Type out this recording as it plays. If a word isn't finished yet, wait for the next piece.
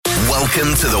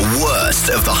Welcome to the worst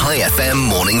of the High FM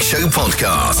Morning Show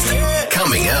podcast.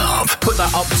 Coming up. Put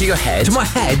that up to your head. To my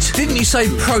head? Didn't you say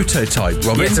prototype,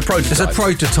 Robin? Yeah, it's a prototype. It's a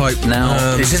prototype.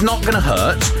 Now, this is not going to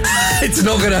hurt. It's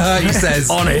not going to hurt, he says.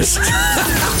 Honest.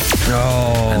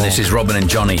 Oh. And this is Robin and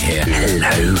Jonny here.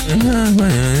 Hello.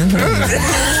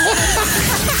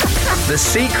 The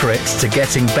secret to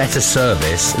getting better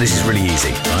service, this is really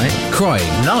easy, right?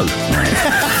 Crying? No.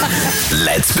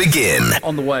 Let's begin.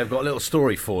 On the way, I've got a little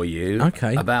story for you.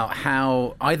 Okay. About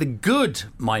how either good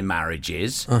my marriage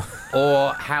is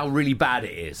or how really bad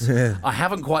it is. Yeah. I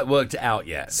haven't quite worked it out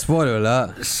yet. Spoiler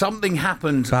alert. Something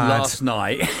happened last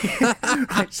night.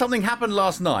 Something happened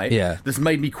last night that's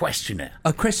made me question it.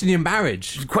 A question your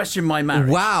marriage? Question my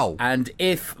marriage. Wow. And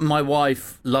if my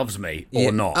wife loves me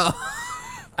or not.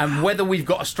 And whether we've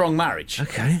got a strong marriage.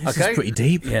 Okay, this is pretty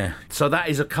deep. Yeah, so that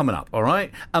is coming up, all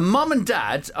right? A mum and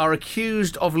dad are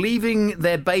accused of leaving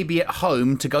their baby at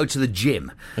home to go to the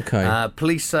gym. Okay.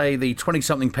 Police say the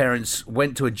 20-something parents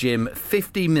went to a gym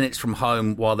 15 minutes from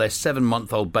home while their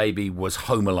 7-month-old baby was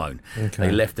home alone. Okay.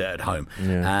 They left it at home.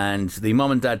 Yeah. And the mum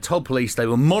and dad told police they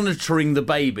were monitoring the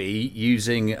baby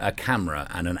using a camera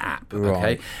and an app, okay?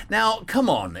 Right. Now, come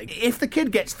on. If the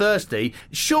kid gets thirsty,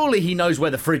 surely he knows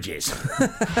where the fridge is.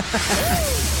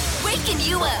 Waking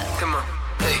you up. Come on.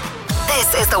 Hey.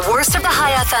 This is the worst of the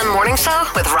High FM morning show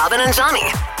with Robin and Jonny.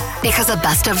 Because a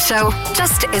best of show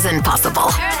just isn't possible.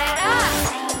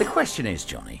 The question is,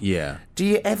 Jonny. Yeah. Do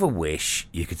you ever wish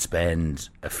you could spend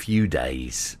a few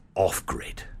days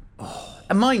off-grid? Oh.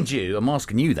 And mind you, I'm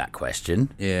asking you that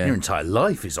question. Yeah. Your entire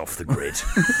life is off the grid.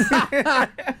 I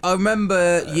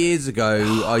remember years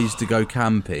ago, I used to go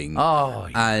camping. Oh,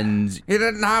 yeah. And you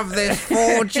didn't have this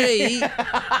 4G.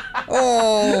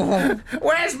 Oh.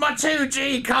 Where's my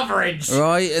 2G coverage?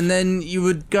 Right, and then you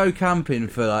would go camping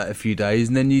for like a few days,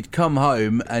 and then you'd come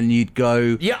home and you'd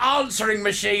go... Your answering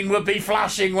machine would be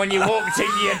flashing when you walked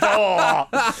in your door.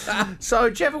 So,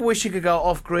 do you ever wish you could go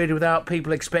off-grid without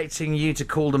people expecting you to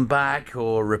call them back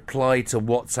or reply to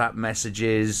WhatsApp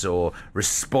messages or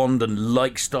respond and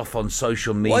like stuff on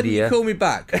social media? Why didn't you call me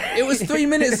back? It was 3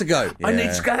 minutes ago. I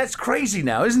need to go. That's crazy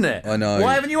now, isn't it? I know.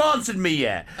 Why haven't you answered me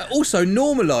yet? Also,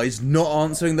 normalise not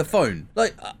answering the phone.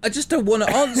 Like, I just don't want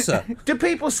to answer. Do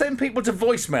people send people to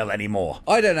voicemail anymore?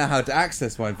 I don't know how to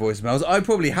access my voicemails. I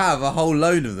probably have a whole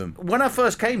load of them. When I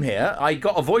first came here, I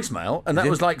got a voicemail, and that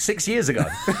was like 6 years ago.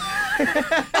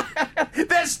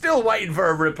 They're still waiting for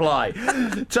a reply.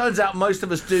 Turns out most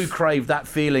of us do crave that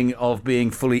feeling of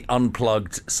being fully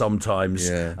unplugged sometimes.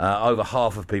 Yeah. Over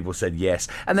half of people said yes.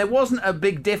 And there wasn't a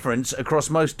big difference across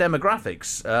most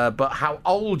demographics, but how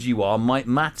old you are might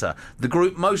matter. The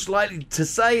group most likely to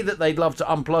say that they'd love to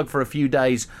unplug for a few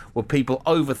days were people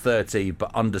over 30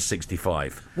 but under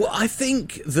 65. Well, I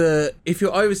think that if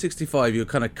you're over 65, you're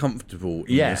kind of comfortable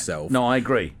in yourself. No, I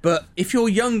agree. But if you're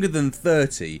younger than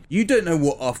 30, you don't know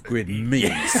what off-grid means.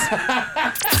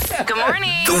 Good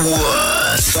morning. The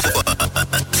worst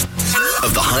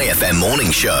of the High FM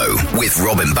Morning Show with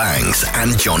Robin Banks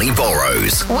and Jonny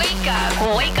Borrows. Wake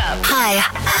up. Wake up. High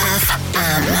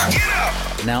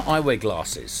FM. Now, I wear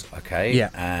glasses, okay?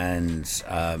 Yeah. And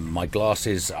my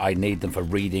glasses, I need them for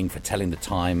reading, for telling the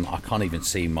time. I can't even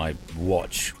see my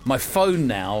watch. My phone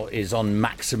now is on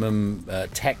maximum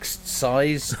text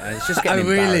size, and it's just getting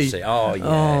embarrassing. Oh, yeah.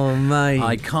 Oh, mate.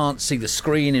 I can't see the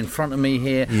screen in front of me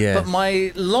here. Yeah. But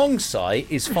my long sight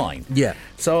is fine. Yeah.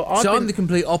 So I'm the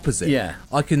complete opposite. Yeah.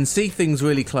 I can see things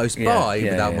really close by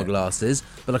without my glasses,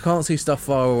 but I can't see stuff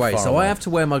far away. I have to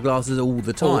wear my glasses all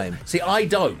the time. See, I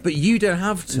don't. But you don't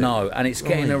have to. No, and it's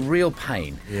getting a real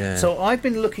pain. Yeah. So I've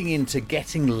been looking into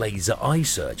getting laser eye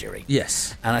surgery.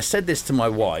 Yes. And I said this to my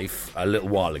wife a little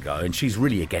while ago, and she's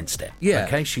really against it. Yeah.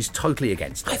 Okay? She's totally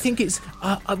against it. I think it's...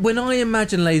 when I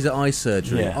imagine laser eye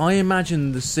surgery, I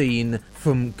imagine the scene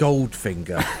from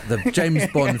Goldfinger, the James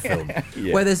Bond film,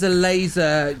 where there's a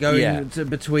laser going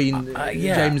between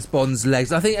James Bond's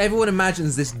legs. I think everyone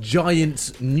imagines this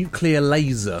giant nuclear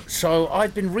laser. So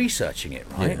I've been researching it,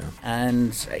 right? Yeah.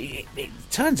 And it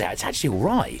turns out it's actually all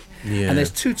right. Yeah. And there's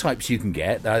two types you can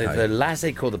get, the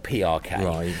LASIK or the PRK.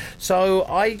 Right. So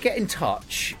I get in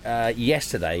touch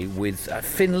yesterday with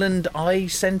Finland Eye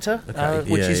Centre,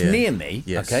 which is near me.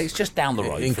 Yes. Okay, it's just down the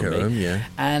road in from Curran, me. yeah.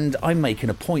 And I make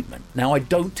an appointment. Now, I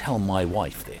don't tell my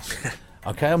wife this.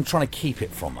 Okay, I'm trying to keep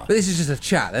it from her. But this is just a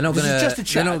chat. They're not going to. This is just a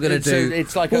chat. They're not going to do.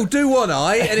 It's like we'll do one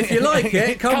eye, and if you like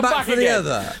it, come back for the again.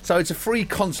 other. So it's a free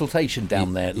consultation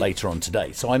down there later on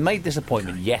today. So I made this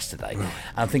appointment yesterday. And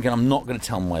I'm thinking I'm not going to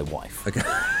tell my wife. Okay.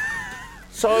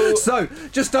 So,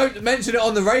 just don't mention it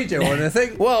on the radio or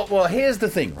anything. Well, here's the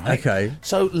thing, right? Okay.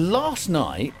 So last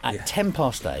night at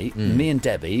 8:10, me and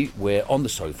Debbie, we're on the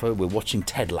sofa, we're watching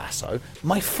Ted Lasso.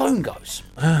 My phone goes,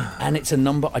 and it's a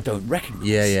number I don't recognise.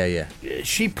 Yeah.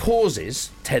 She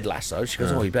pauses Ted Lasso. She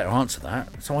goes, "Oh, you better answer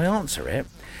that." So I answer it,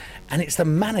 and it's the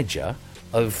manager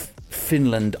of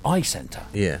Finland Eye Centre.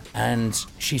 Yeah. And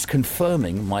she's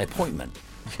confirming my appointment.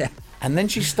 Yeah. And then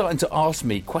she's starting to ask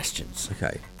me questions.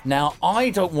 Okay. Now, I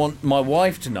don't want my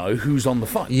wife to know who's on the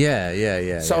phone.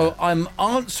 Yeah. So I'm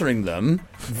answering them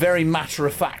very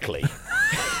matter-of-factly.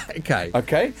 Okay.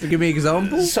 Okay? So give me an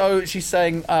example. So she's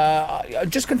saying,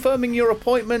 just confirming your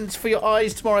appointment for your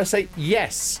eyes tomorrow. I say,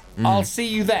 yes, I'll see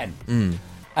you then.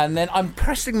 And then I'm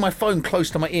pressing my phone close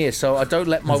to my ear so I don't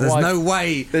let my wife... There's no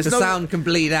way the sound can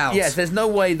bleed out. Yes, there's no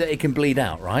way that it can bleed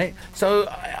out, right? So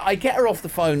I get her off the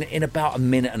phone in about a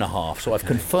minute and a half. So I've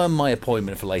confirmed my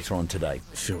appointment for later on today.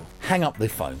 Sure. Hang up the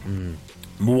phone.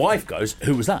 My wife goes,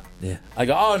 "Who was that?" Yeah. I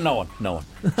go, "Oh, no one.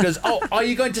 She goes, "Oh, are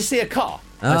you going to see a car?"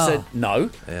 I said, "No."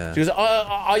 Yeah. She goes,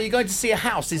 "Are you going to see a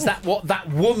house? Is that what that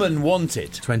woman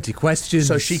wanted?" 20 questions.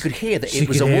 So she could hear that it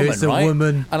was a woman, it's a right?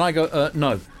 woman. And I go,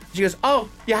 "No." She goes, "Oh,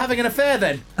 you're having an affair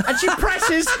then?" And she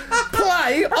presses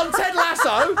play on Ted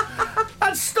Lasso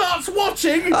and starts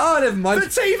watching never mind. the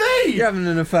TV. You're having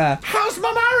an affair. How's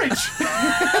my marriage?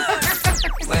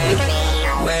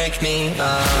 Wake me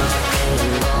up.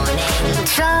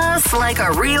 Just like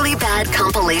a really bad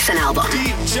compilation album.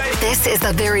 This is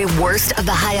the very worst of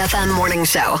the High FM morning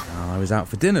show. I was out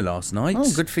for dinner last night.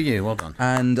 Oh, good for you. Well done.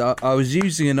 And I was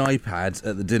using an iPad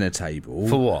at the dinner table.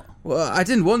 For what? Well, I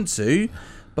didn't want to,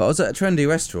 but I was at a trendy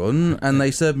restaurant and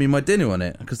they served me my dinner on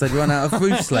it because they'd run out of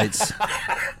proof slates.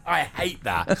 I hate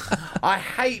that. I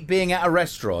hate being at a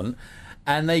restaurant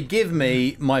and they give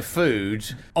me my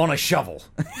food on a shovel.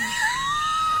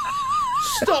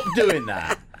 Stop doing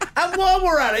that. And while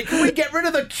we're at it, can we get rid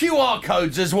of the QR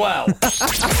codes as well?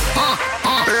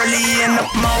 Early in the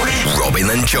morning. Robin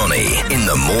and Jonny in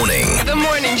the morning. The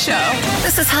morning show.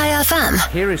 This is High FM.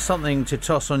 Here is something to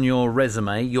toss on your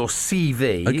resume, your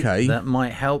CV, Okay. that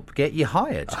might help get you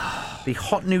hired. The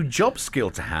hot new job skill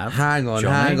to have. Hang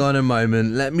Jonny. on a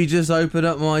moment. Let me just open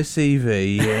up my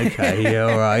CV. Okay,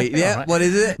 all right. Yeah, All right. What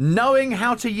is it? Knowing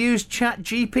how to use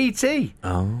ChatGPT.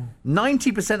 Oh.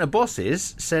 90% of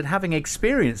bosses said having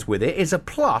experience with it is a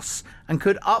plus and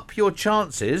could up your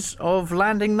chances of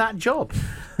landing that job.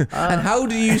 And how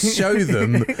do you show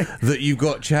them that you've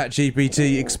got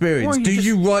ChatGPT experience? Well, do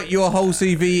you write your whole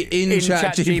CV in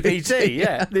ChatGPT?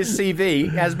 Yeah. This CV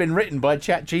has been written by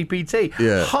ChatGPT.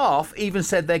 Yeah. Half even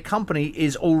said their company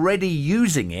is already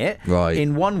using it Right.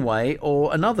 in one way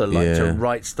or another, like Yeah. to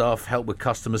write stuff, help with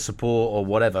customer support or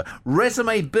whatever.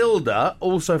 Resume Builder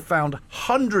also found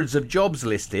hundreds of jobs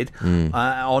listed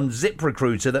on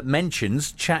ZipRecruiter that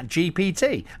mentions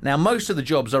ChatGPT. Now, most of the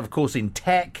jobs are, of course, in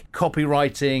tech,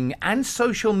 copywriting, and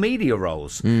social media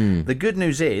roles. The good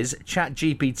news is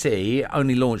ChatGPT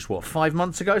only launched, 5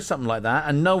 months ago? Something like that.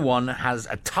 And no one has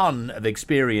a ton of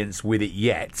experience with it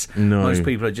yet. No. Most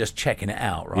people are just checking it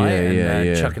out, right?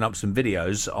 Yeah. Chucking up some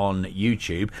videos on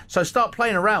YouTube. So start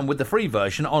playing around with the free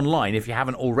version online if you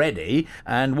haven't already,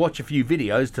 and watch a few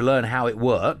videos to learn how it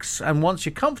works. And once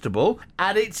you're comfortable,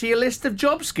 add it to your list of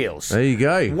job skills. There you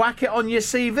go. Whack it on your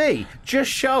CV,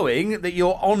 just showing that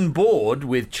you're on board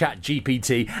with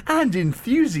ChatGPT and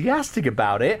enthusiastic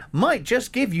about it might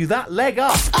just give you that leg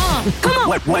up.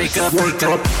 Come on. Wake up.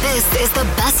 This is the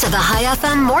best of the High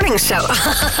FM morning show.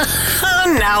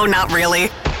 No, not really.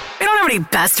 We don't have any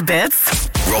best bits.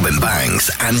 Robin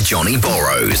Banks and Jonny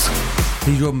Borrows.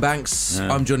 He's Robin Banks.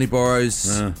 I'm Jonny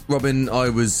Borrows. Robin, I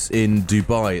was in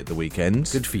Dubai at the weekend.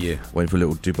 Good for you. Went for a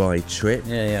little Dubai trip.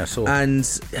 Yeah, I saw. And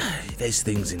there's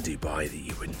things in Dubai that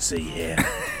you wouldn't see here.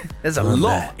 There's a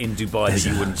lot in Dubai that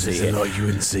you wouldn't see There's here. a lot you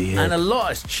wouldn't see here. And a lot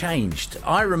has changed.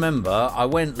 I remember I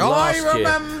went last year. I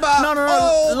remember. No.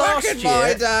 Oh, last back in year,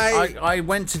 my day. I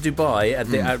went to Dubai at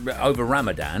the, over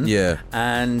Ramadan. Yeah.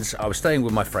 And I was staying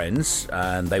with my friends,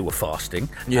 and they were fasting.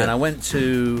 Yeah. And I went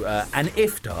to an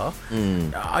iftar.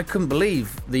 I couldn't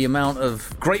believe the amount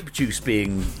of grape juice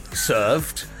being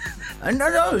served. And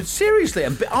no, seriously,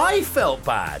 I felt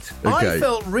bad. Okay. I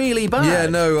felt really bad. Yeah,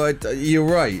 no, you're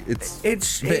right.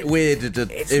 It's a bit weird at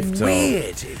It's iftar.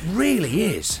 weird. It really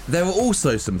is. There are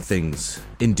also some things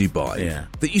in Dubai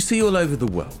that you see all over the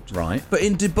world. Right. But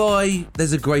in Dubai,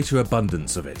 there's a greater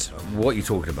abundance of it. What are you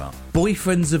talking about?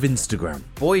 Boyfriends of Instagram.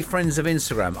 Boyfriends of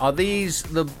Instagram. Are these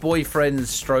the boyfriends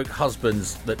stroke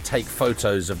husbands that take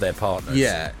photos of their partners?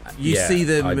 Yeah. You see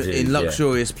them I do, in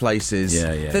luxurious places.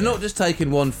 Yeah, They're not just taking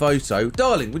one photo.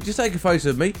 Darling, would you take a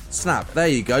photo of me? Snap. There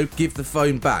you go. Give the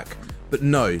phone back. But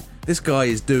no, this guy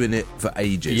is doing it for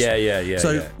ages. Yeah.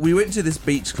 So we went to this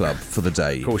beach club for the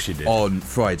day. Of course you did. On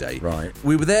Friday. Right.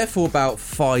 We were there for about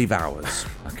 5 hours.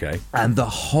 Okay. And the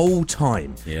whole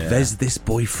time, there's this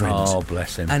boyfriend. Oh,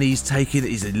 bless him. And he's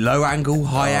a low angle,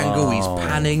 high angle, he's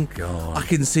panning. God. I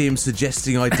can see him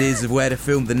suggesting ideas of where to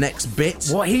film the next bit.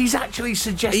 What, he's actually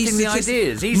suggesting the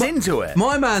ideas? He's into it?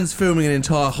 My man's filming an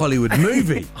entire Hollywood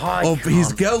movie of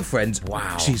his girlfriend.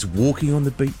 Wow. She's walking on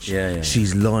the beach. Yeah.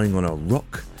 She's lying on a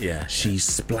rock. Yeah. She's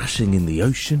splashing in the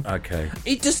ocean. Okay.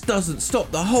 It just doesn't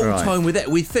stop the whole time with it.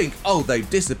 We think, oh, they've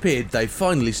disappeared. They've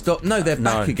finally stopped. No, they're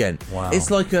back again. Wow.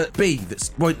 It's like a bee that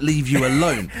won't leave you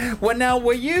alone. Well, now,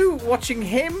 were you watching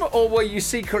him or were you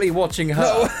secretly watching her?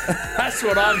 No. That's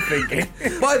what I'm thinking.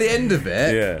 By the end of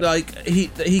it, like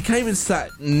he came and sat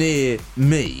near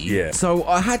me. Yeah. So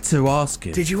I had to ask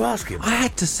him. Did you ask him? I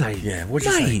had to say, what'd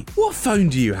you say? What phone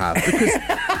do you have? Because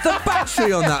the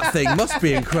battery on that thing must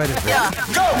be incredible. Yeah.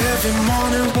 Go!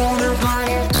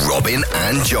 Robin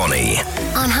and Jonny.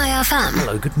 On High FM.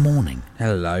 Hello, good morning.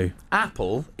 Hello.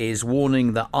 Apple is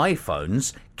warning that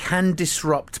iPhones can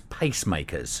disrupt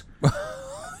pacemakers.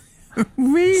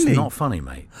 Really? It's not funny,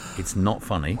 mate. It's not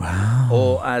funny. Wow.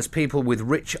 Or as people with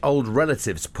rich old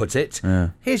relatives put it,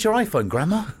 here's your iPhone,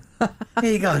 Grandma.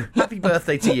 Here you go. Happy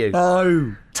birthday to you.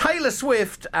 Oh. Taylor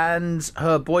Swift and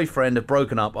her boyfriend have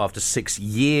broken up after 6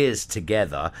 years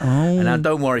together. Oh. And now,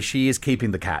 don't worry, she is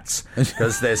keeping the cats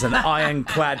because there's an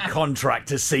ironclad contract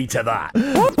to see to that.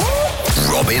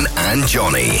 Robin and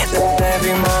Jonny.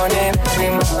 Every morning.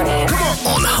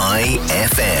 On High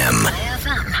FM.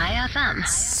 High FM.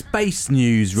 Space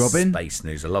news, Robin. Space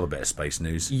news. I love a bit of space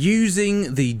news.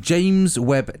 Using the James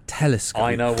Webb Telescope.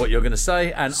 I know what you're going to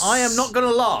say, and I am not going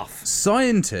to laugh.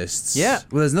 Scientists. Yeah.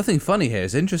 Well, there's nothing funny here.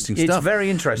 It's interesting stuff. It's very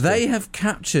interesting. They have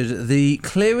captured the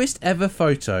clearest ever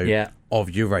photo of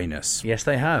Uranus. Yes,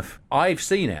 they have. I've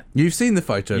seen it. You've seen the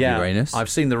photo of Uranus? I've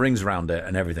seen the rings around it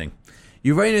and everything.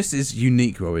 Uranus is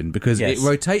unique, Robin, because it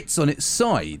rotates on its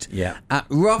side at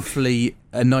roughly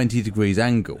a 90 degrees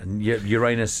angle. And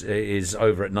Uranus is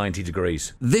over at 90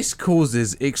 degrees. This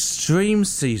causes extreme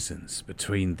seasons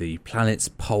between the planet's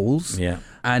poles,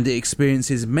 and it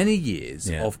experiences many years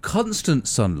of constant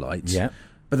sunlight,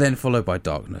 but then followed by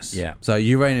darkness. Yeah. So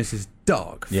Uranus is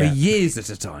dark for years at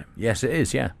a time. Yes, it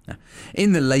is,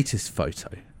 In the latest photo,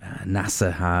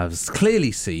 NASA has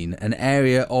clearly seen an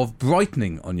area of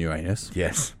brightening on Uranus.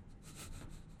 Yes.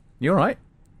 You're right.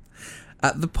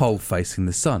 At the pole facing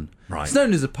the sun. Right. It's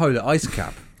known as a polar ice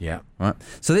cap. Right.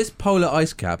 So this polar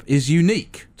ice cap is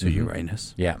unique to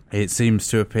Uranus. Yeah. It seems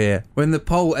to appear when the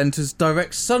pole enters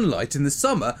direct sunlight in the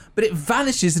summer, but it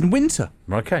vanishes in winter.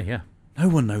 Okay, yeah. No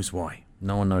one knows why.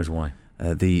 No one knows why.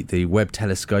 The Webb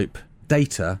telescope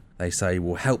data, they say,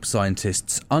 will help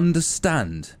scientists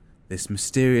understand this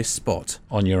mysterious spot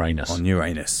on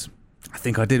Uranus. I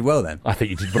think I did well then. I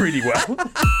think you did really well.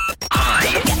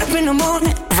 In the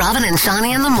morning. Robin and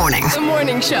Jonny in the morning. The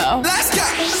morning show. Let's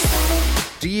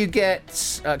go! Do you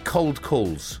get cold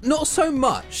calls? Not so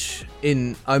much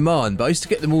in Oman, but I used to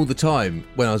get them all the time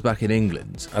when I was back in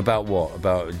England. About what?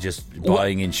 About just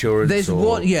buying insurance? There's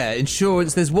one,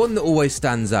 insurance. There's one that always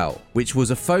stands out, which was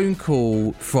a phone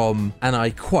call from, and I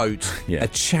quote, a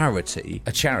charity.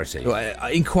 A charity?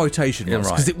 In quotation marks,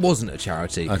 because it wasn't a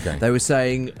charity. Okay. They were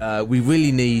saying, we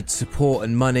really need support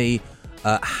and money.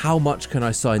 How much can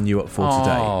I sign you up for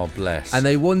today? Oh, bless. And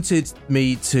they wanted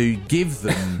me to give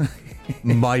them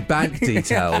my bank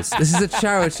details. This is a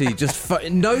charity.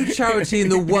 No charity in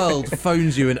the world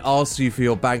phones you and asks you for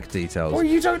your bank details. Well,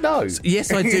 you don't know.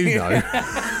 Yes, I do know.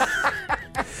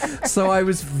 So I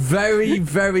was very,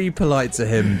 very polite to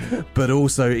him, but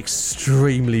also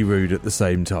extremely rude at the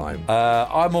same time.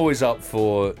 I'm always up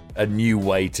for a new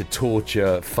way to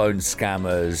torture phone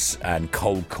scammers and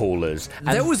cold callers. And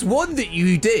there was one that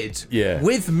you did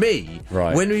with me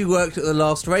when we worked at the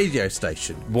last radio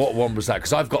station. What one was that?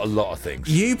 Because I've got a lot of things.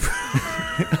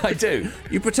 I do.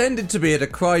 You pretended to be at a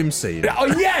crime scene. Oh,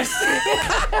 yes!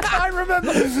 I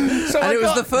remember. It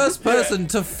was the first person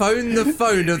to phone the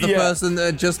phone of the person that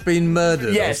had just been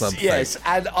murdered or something. Yes,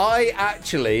 and I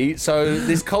actually... So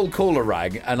this cold caller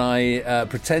rang, and I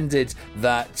pretended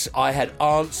that I had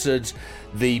answered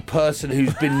the person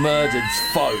who's been murdered's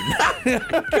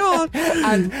phone. God.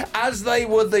 And as they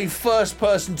were the first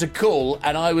person to call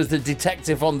and I was the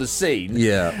detective on the scene,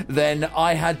 then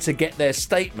I had to get their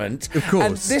statement. Of course.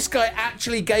 And this guy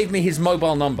actually gave me his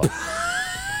mobile number.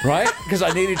 Right? Because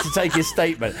I needed to take his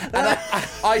statement. And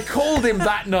I called him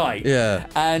that night. Yeah.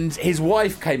 And his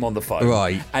wife came on the phone.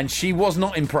 Right. And she was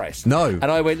not impressed. No. And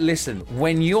I went, listen,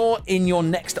 when you're in your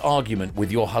next argument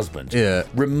with your husband,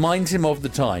 remind him of the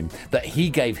time that he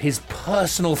gave his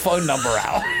personal phone number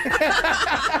out.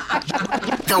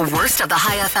 The worst of the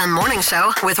High FM morning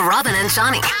show with Robin and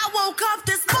Jonny. I woke up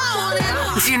this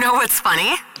morning. Do you know what's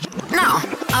funny? No,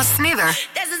 us neither.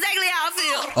 That's exactly how I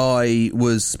feel. I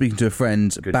was speaking to a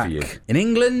friend back in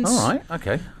England. All right,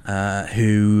 okay.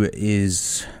 Who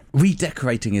is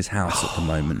redecorating his house at the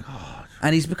moment.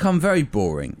 And he's become very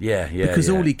boring. Yeah. Because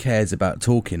all he cares about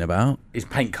talking about is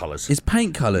paint colours.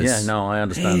 Yeah, no, I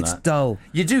understand it's that. It's dull.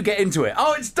 You do get into it.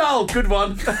 Oh, it's dull. Good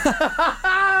one.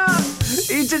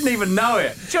 He didn't even know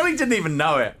it. Jonny didn't even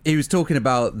know it. He was talking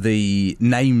about the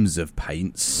names of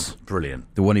paints.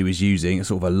 Brilliant. The one he was using,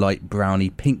 sort of a light browny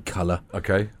pink colour.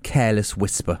 Okay. Careless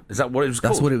Whisper. Is that what it was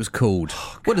called? That's what it was called.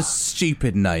 Oh, what a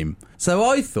stupid name. So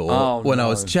I thought, I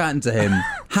was chatting to him,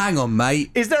 hang on,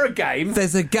 mate. Is there a game?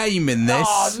 There's a game in this.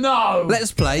 Oh, no.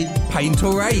 Let's play Paint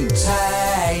or Ain't.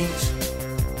 Paint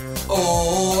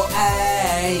or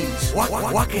ain't.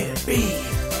 What could it be?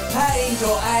 Paint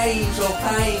or ain't, or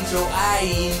paint or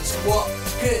ain't. What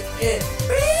could it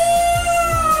be?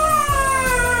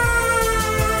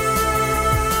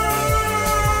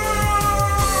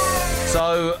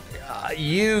 So,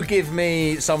 you give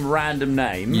me some random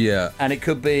name. Yeah. And it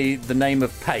could be the name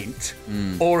of paint,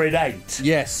 or it ain't.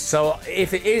 Yes. So,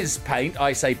 if it is paint,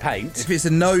 I say paint. If it's a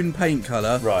known paint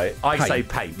colour. Right. I say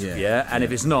paint, yeah. And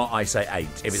if it's not, I say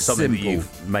ain't. If it's something that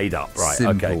you've made up. Right,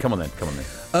 Simple. okay. Come on then.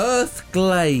 Earth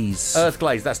glaze. Earth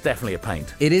glaze, that's definitely a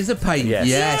paint. It is a paint,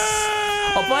 yes.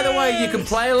 Oh, by the way, you can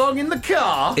play along in the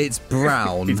car. It's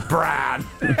brown. It's brown.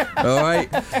 All right.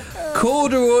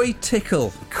 Corduroy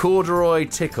tickle. Corduroy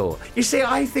tickle. You see,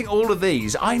 I think all of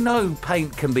these, I know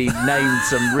paint can be named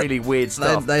some really weird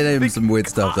stuff. They name some weird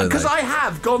stuff, don't they? Because I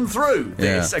have gone through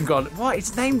this and gone, what,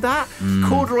 it's named that?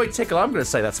 Corduroy tickle. I'm going to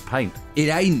say that's a paint. It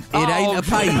ain't a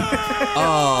paint.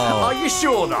 Are you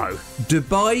sure, though?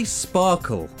 Dubai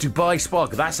sparkle. Dubai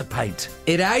sparkle, that's a paint.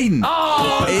 It ain't.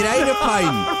 Oh! It ain't a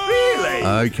paint. Really?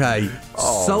 Okay.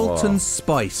 Salt and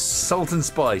spice. Salt and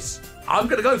spice. I'm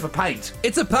going to go for paint.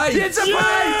 It's a paint. It's a paint!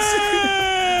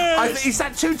 Is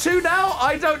that 2-2 now?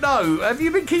 I don't know. Have you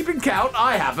been keeping count?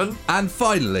 I haven't. And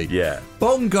finally,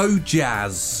 bongo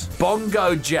jazz.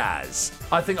 Bongo jazz.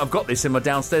 I think I've got this in my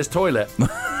downstairs toilet.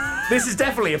 This is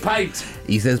definitely a paint.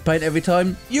 He says paint every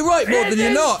time. You're right more than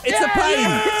you're not. It's a paint.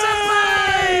 It's a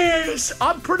paint.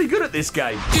 I'm pretty good at this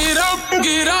game. Get up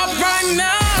right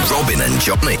now. Robin and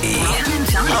Jonny.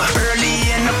 Early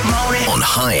in the morning. On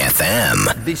High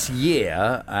FM. This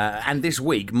year and this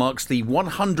week marks the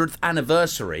 100th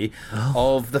anniversary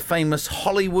of the famous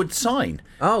Hollywood sign.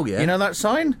 Oh, yeah. You know that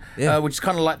sign? Yeah. Which is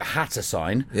kind of like the Hatter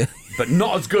sign. Yeah. But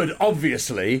not as good,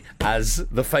 obviously, as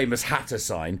the famous Hatter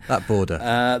sign. That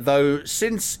border. Though,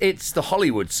 since it's the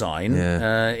Hollywood sign,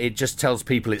 it just tells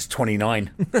people it's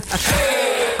 29.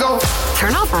 Go.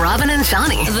 Turn up Robin and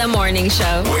Jonny. The morning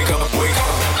show. Wake up.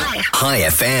 High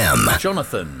FM.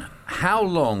 Jonathan, how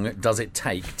long does it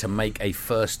take to make a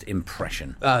first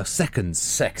impression? Seconds.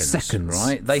 Seconds,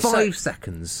 right? 5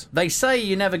 seconds. They say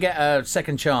you never get a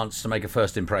second chance to make a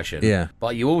first impression. Yeah.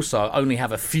 But you also only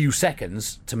have a few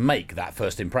seconds to make that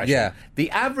first impression. Yeah.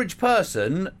 The average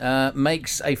person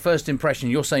makes a first impression,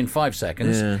 you're saying 5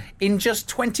 seconds, in just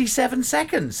 27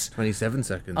 seconds. 27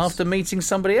 seconds. After meeting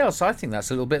somebody else. I think that's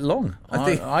a little bit long.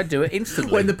 I do it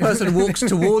instantly. When the person walks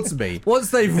towards me, once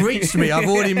they've reached me, I've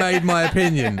already made my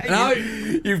opinion. No,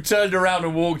 you've turned around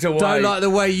and walked away. Don't like the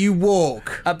way you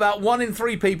walk. About 1 in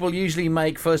 3 people usually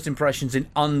make first impressions in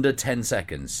under 10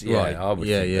 seconds. Yeah, Right. I would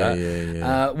think that.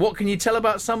 Yeah. What can you tell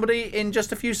about somebody in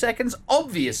just a few seconds?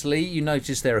 Obviously, you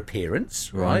notice their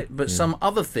appearance, right? But some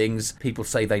other things people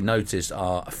say they notice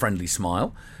are a friendly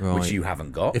smile, which you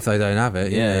haven't got. If they don't have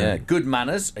it, yeah. Good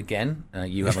manners, again,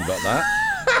 you haven't got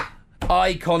that.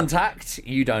 Eye contact,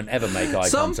 you don't ever make eye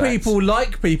contact. Some people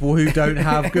like people who don't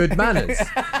have good manners.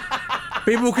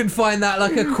 People can find that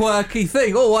like a quirky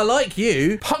thing. Oh, I like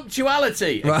you.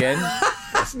 Punctuality, again.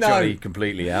 That's Jonny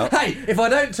completely out. Hey, if I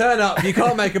don't turn up, you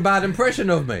can't make a bad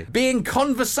impression of me. Being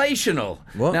conversational.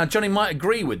 What? Now, Jonny might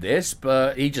agree with this,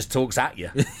 but he just talks at you.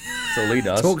 That's all he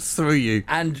does. Talks through you.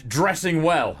 And dressing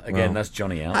well. Again, that's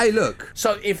Jonny out. Hey, look.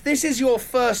 So, if this is your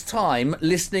first time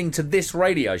listening to this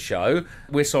radio show,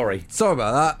 we're sorry. Sorry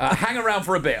about that. Hang around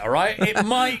for a bit, all right? It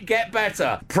might get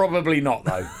better. Probably not,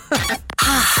 though.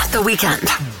 The weekend.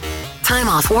 Time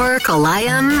off work, a lie-in,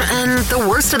 and the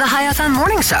worst of the High FM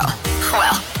morning show.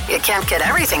 Well, you can't get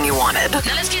everything you wanted. Now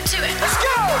let's get to it. Let's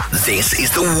go! This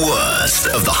is the worst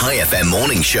of the High FM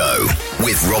morning show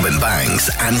with Robin Banks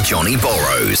and Jonny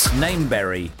Borrows.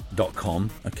 Nameberry.com.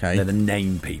 Okay. They're the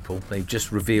name people. They've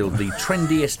just revealed the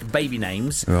trendiest baby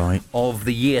names Right. of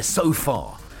the year so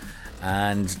far.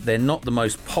 And they're not the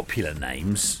most popular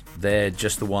names. They're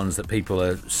just the ones that people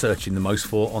are searching the most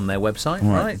for on their website,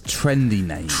 right? Trendy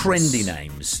names. Trendy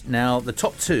names. Now, the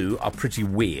top two are pretty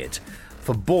weird.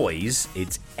 For boys,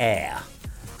 it's air.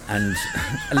 And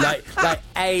like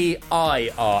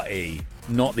A-I-R-E,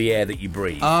 not the air that you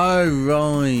breathe. Oh,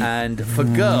 right. And for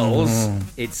girls,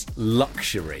 it's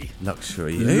luxury.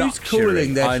 Luxury. Luxury. Who's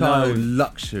calling their I child know.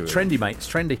 luxury? Trendy, mate. It's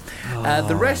trendy.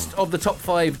 The rest of the top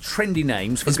 5 trendy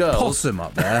names for Is girls... Possum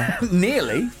up there?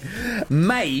 Nearly.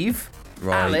 Maeve,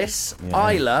 Right. Alice,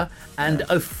 Yeah. Isla, and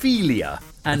Ophelia.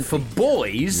 And for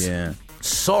boys... Yeah.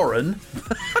 Soren.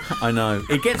 I know.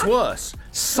 It gets worse.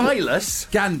 Silas,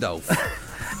 Gandalf.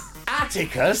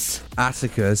 Atticus,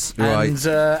 Right.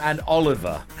 and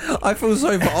Oliver. I feel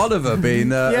sorry for Oliver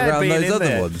being around being those in other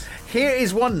there. ones. Here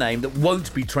is one name that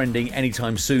won't be trending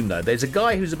anytime soon, though. There's a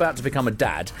guy who's about to become a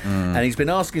dad, and he's been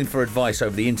asking for advice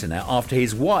over the internet after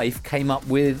his wife came up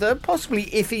with a possibly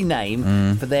iffy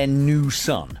name for their new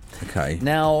son. Okay.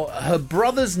 Now, her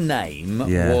brother's name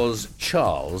Yeah. was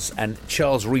Charles, and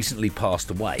Charles recently passed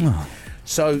away.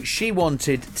 So she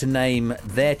wanted to name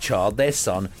their child, their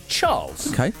son,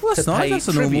 Charles. Okay, well, that's to nice. pay That's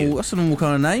a tribute. normal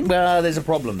kind of name. Well, there's a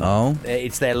problem, though. Oh.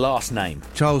 It's their last name.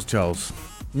 Charles.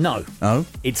 No. Oh.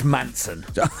 It's Manson.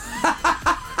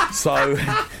 So,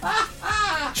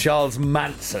 Charles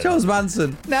Manson. Charles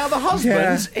Manson. Now, the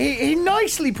husband, he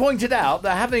nicely pointed out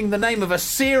that having the name of a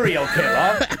serial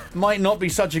killer might not be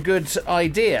such a good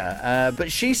idea.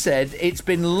 But she said it's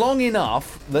been long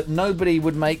enough that nobody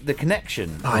would make the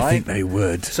connection. I think they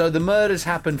would. So the murders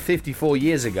happened 54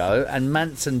 years ago, and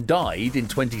Manson died in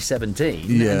 2017.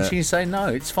 Yeah. And she's saying, no,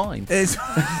 it's fine. It's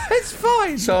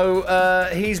fine. So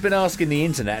he's been asking the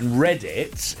internet and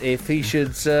Reddit if he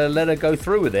should let her go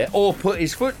through with it or put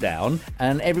his foot down,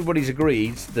 and everybody's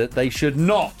agreed that they should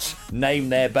not name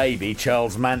their baby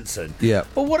Charles Manson. Yeah.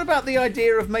 But what about the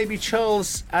idea of maybe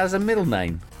Charles as a middle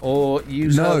name? Or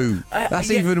use that's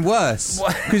even worse.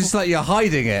 Because it's like you're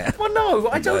hiding it. Well, no,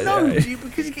 I don't know.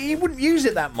 Because you wouldn't use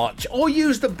it that much. Or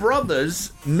use the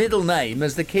brother's middle name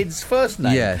as the kid's first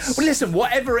name. Yes. Well, listen,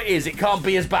 whatever it is, it can't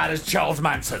be as bad as Charles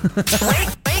Manson.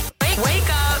 Wake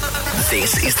up.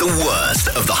 This is the worst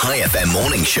of the High FM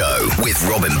morning show with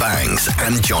Robin Banks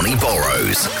and Jonny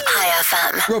Borrows. High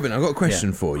FM. Robin, I've got a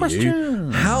question for you.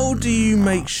 How do you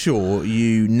make sure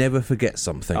you never forget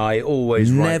something? I always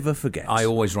forget. I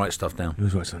always write stuff down. You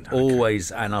always write something down.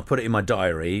 Always, and I put it in my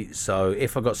diary. So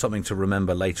if I've got something to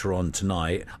remember later on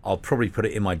tonight, I'll probably put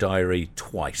it in my diary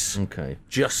twice. Okay.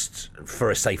 Just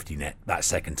for a safety net that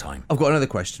second time. I've got another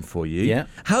question for you. Yeah.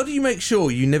 How do you make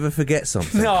sure you never forget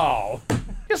something? No,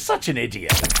 you're such an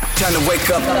idiot. Time to wake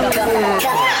up.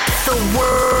 The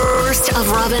worst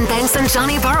of Robin Banks and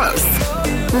Jonny Borrows.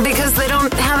 Because they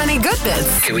don't have any good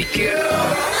bits. Here we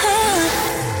go.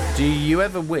 Do you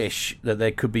ever wish that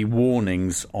there could be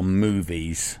warnings on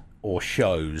movies or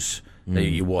shows that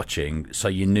you're watching so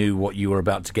you knew what you were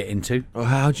about to get into? Oh,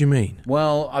 how do you mean?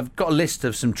 Well, I've got a list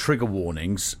of some trigger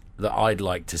warnings that I'd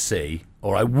like to see,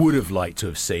 or I would have liked to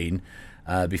have seen,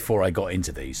 before I got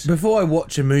into these. Before I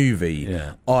watch a movie,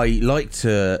 Yeah. I like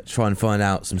to try and find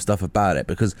out some stuff about it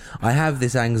because I have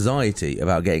this anxiety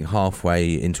about getting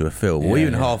halfway into a film or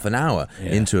even half an hour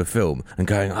into a film and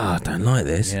going, I don't like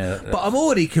this. Yeah, but I'm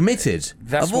already committed.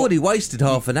 I've already wasted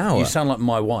half an hour. You sound like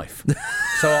my wife.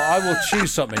 So I will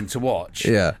choose something to watch,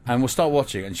 and we'll start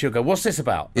watching, and she'll go, what's this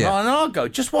about? And I'll go,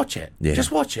 just watch it. Yeah.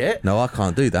 Just watch it. No, I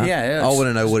can't do that. Yeah, I want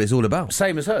to know what it's all about.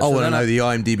 Same as her. I want to know the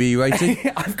IMDb rating.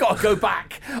 I've got to go back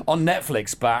on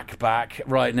Netflix, back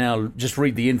right now. Just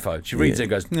read the info. She reads it and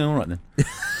goes, no, all right then.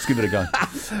 Let's give it a go.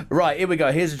 Right, here we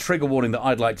go. Here's a trigger warning that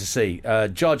I'd like to see.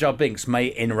 Jar Jar Binks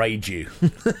may enrage you.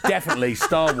 Definitely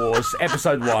Star Wars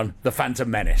Episode 1, The Phantom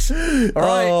Menace. All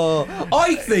right? Oh,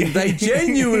 I think they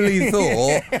genuinely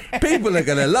thought people are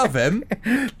going to love him.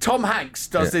 Tom Hanks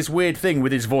does this weird thing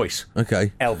with his voice.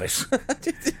 Okay. Elvis.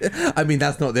 I mean,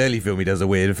 that's not the only film he does a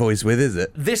weird voice with, is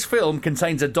it? This film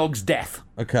contains a dog's death.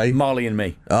 Okay. Marley and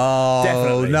Me. Oh,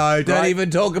 Definitely. no, don't Right? even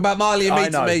talk about Marley and Me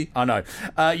to me. I know.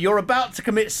 You're about to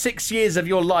commit 6 years of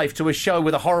your life to a show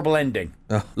with a horrible ending.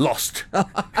 Lost.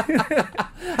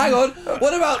 Hang on,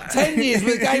 what about 10 years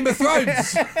with Game of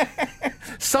Thrones?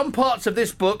 Some parts of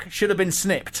this book should have been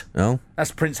snipped. Oh.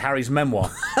 That's Prince Harry's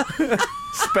memoir.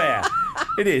 Spare.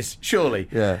 It is, surely.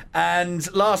 Yeah.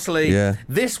 And lastly,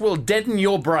 this will deaden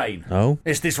your brain. Oh.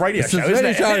 It's this radio It's show, this isn't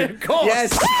radio it? show. Of course.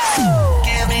 Yes.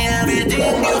 Give me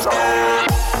everything you've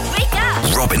got. Wake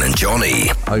up! Robin and Jonny.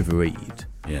 Overeat.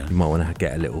 Yeah. You might want to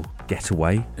get a little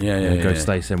getaway. Yeah, Go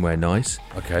stay somewhere nice.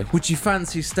 Okay. Would you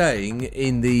fancy staying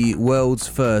in the world's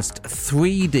first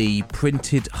 3D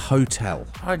printed hotel?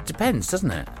 Oh, it depends,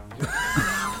 doesn't it?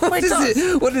 What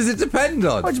does it depend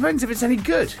on? Well, it depends if it's any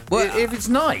good. Well, if it's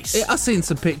nice. I've seen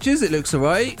some pictures. It looks all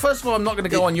right. First of all, I'm not going to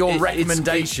go on your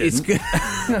recommendation. It's good.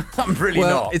 I'm really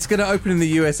Well, not. it's going to open in the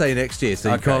USA next year,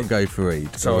 so you can't go for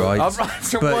Eid. So, all right?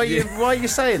 so But why are you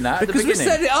saying that at the Because we're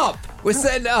beginning? setting it up. We're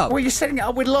setting it up. Well, you're setting it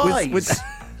up with lies.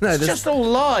 No, it's just all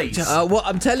lies. Well,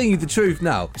 I'm telling you the truth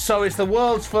now. So it's the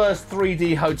world's first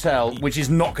 3D hotel, which is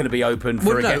not going to be open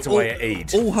for a getaway at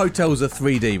Eid. All hotels are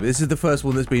 3D, but this is the first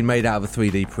one that's been made out of a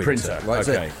 3D printer. Right?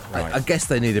 Okay, So right. I guess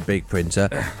they need a big printer.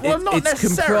 Well, not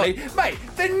necessarily. Mate,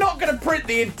 they're not going to print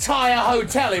the entire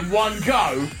hotel in one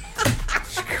go.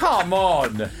 Come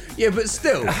on. Yeah, but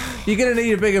still, you're going to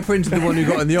need a bigger printer than the one you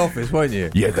got in the office, won't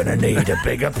you? You're going to need a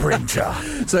bigger printer.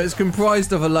 So it's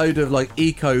comprised of a load of like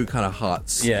eco kind of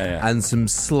huts and some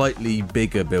slightly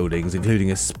bigger buildings,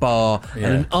 including a spa and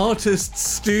an artist's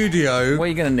studio. Well,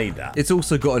 you're going to need that. It's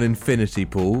also got an infinity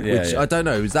pool, which I don't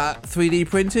know, is that 3D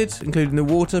printed, including the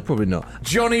water? Probably not.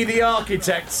 Johnny the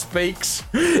architect speaks.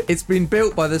 It's been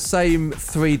built by the same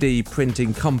 3D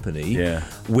printing company,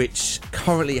 which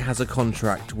currently has a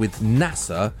contract with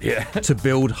NASA to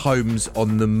build homes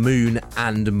on the moon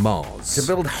and Mars. To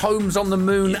build homes on the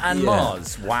moon and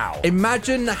Mars. Wow.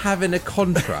 Imagine having a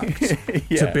contract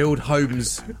to build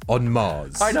homes on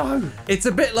Mars. I know. It's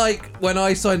a bit like when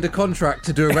I signed a contract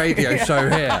to do a radio show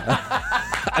here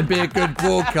and be a good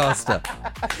broadcaster.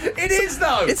 It is,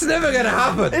 though. It's never going to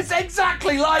happen. It's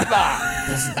exactly like that.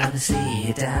 Doesn't wanna see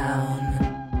you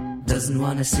down. Doesn't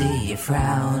wanna see you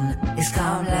frown. It's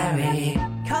Calm Larry.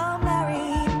 Calm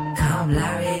Larry. Calm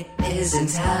Larry is in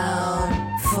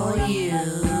town for you.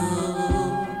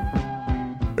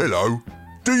 Hello.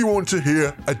 Do you want to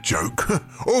hear a joke?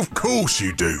 Of course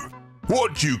you do.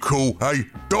 What do you call a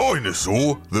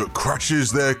dinosaur that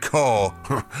crashes their car?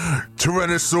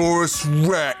 Tyrannosaurus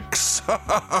Rex.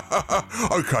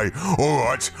 Okay,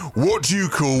 alright. What do you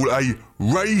call a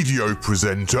radio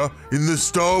presenter in the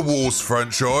Star Wars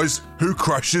franchise who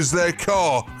crashes their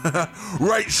car?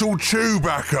 Rachel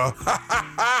Chewbacca.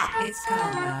 It's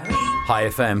Calm Larry. Hi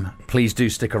FM, please do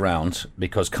stick around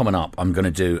because coming up I'm going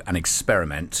to do an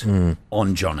experiment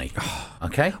on Johnny.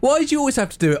 Okay? Why do you always have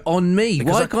to do it on me?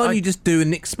 Because Why can't you just do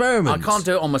an experiment? I can't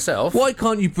do it on myself. Why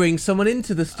can't you bring someone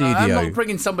into the studio? I'm not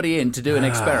bringing somebody in to do an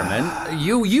experiment.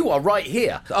 You are right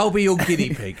here. I'll be your guinea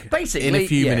pig. Basically, in a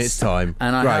few yes. minutes' time.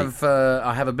 And I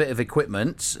Right. have a bit of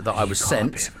equipment that I was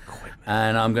sent,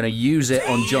 and I'm going to use it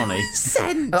on Johnny.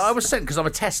 I was sent because I'm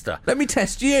a tester. Let me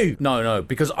test you. No,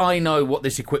 because I know what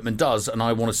this equipment does, and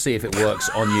I want to see if it works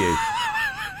on you.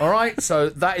 All right, so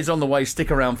that is on the way. Stick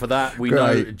around for that. We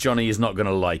know Johnny is not going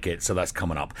to like it, so that's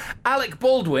coming up. Alec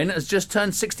Baldwin has just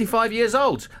turned 65 years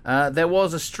old. There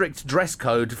was a strict dress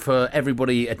code for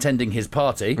everybody attending his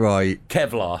party. Right.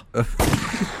 Kevlar.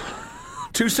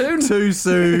 Too soon? Too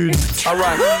soon. All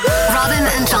right. Robin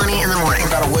and Jonny in the morning.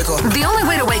 The only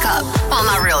way to wake up. Well,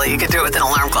 not really. You could do it with an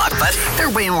alarm clock, but they're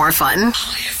way more fun.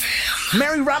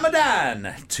 Merry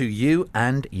Ramadan to you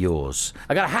and yours.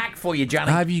 I got a hack for you,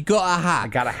 Johnny. Have you got a hack? I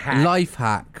got a hack. Life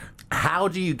hack. How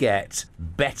do you get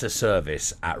better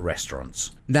service at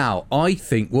restaurants? Now, I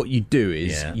think what you do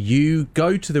is you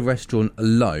go to the restaurant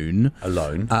alone,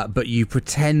 but you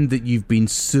pretend that you've been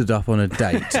stood up on a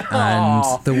date, and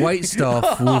the wait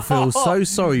staff will feel so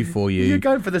sorry for you. You're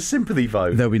going for the sympathy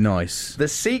vote. They'll be nice. The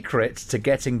secret to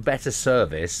getting better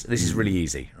service, this is really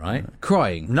easy, right?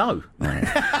 Crying. No.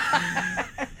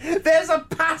 There's a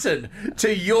pattern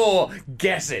to your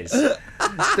guesses.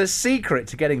 The secret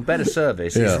to getting better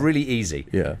service is really easy.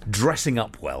 Yeah. Dressing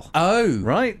up well. Oh,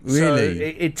 right? Really?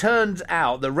 So it turned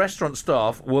out that restaurant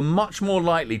staff were much more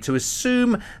likely to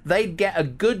assume they'd get a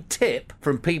good tip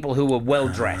from people who were well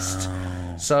dressed.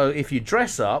 So if you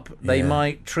dress up, they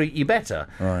might treat you better.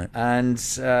 Right. And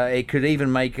it could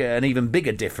even make an even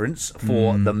bigger difference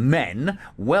for the men.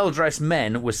 Well-dressed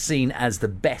men were seen as the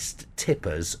best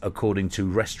tippers, according to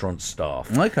restaurant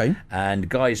staff. Okay. And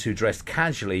guys who dressed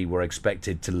casually were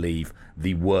expected to leave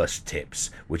the worst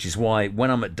tips, which is why when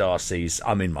I'm at Darcy's,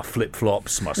 I'm in my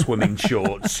flip-flops, my swimming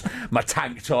shorts, my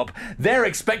tank top. They're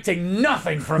expecting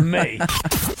nothing from me.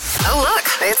 Oh, look,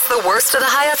 it's the worst of the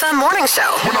High FM morning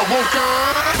show. When I woke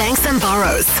up. Thanks and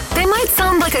Borrows. They might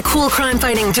sound like a cool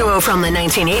crime-fighting duo from the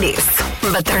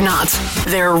 1980s, but they're not.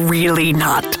 They're really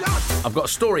not. I've got a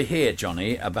story here,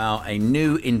 Johnny, about a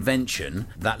new invention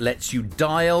that lets you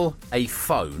dial a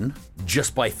phone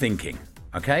just by thinking.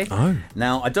 Okay? Oh.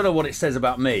 Now, I don't know what it says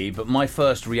about me, but my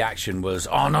first reaction was,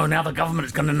 oh no, now the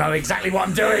government's going to know exactly what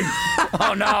I'm doing.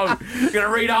 Oh no, going to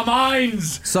read our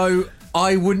minds. So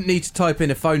I wouldn't need to type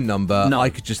in a phone number. No. I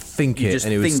could just think You it just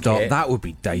and it would think start. it. That would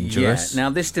be dangerous. Yeah. Now,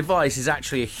 this device is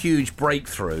actually a huge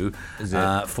breakthrough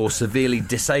for severely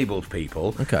disabled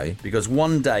people. Okay. Because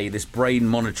one day, this brain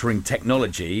monitoring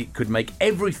technology could make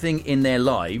everything in their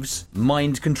lives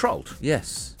mind-controlled.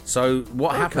 Yes. So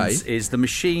what happens is the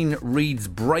machine reads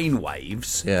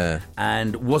brainwaves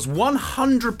and was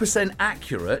 100%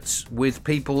 accurate with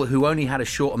people who only had a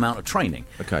short amount of training.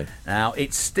 Okay. Now,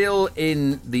 it's still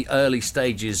in the early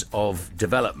stages of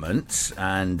development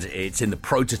and it's in the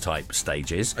prototype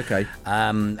stages. Okay.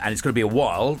 And it's going to be a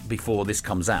while before this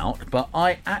comes out. But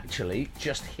I actually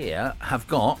just here have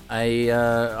got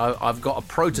I've got a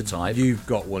prototype. You've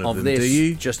got one of them, this do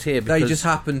you? Just here because They just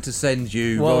happened to send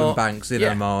you, Robin Banks in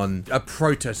Oman, a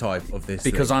prototype of this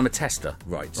because thing. I'm a tester.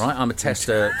 Right. I'm a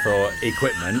tester for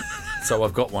equipment, so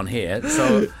I've got one here.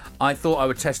 So I thought I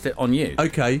would test it on you.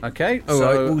 Okay. All right.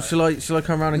 So, Well, shall I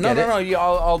come around and get it? No.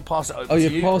 I'll pass it over to you.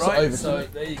 you pass it over to So me.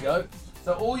 there you go.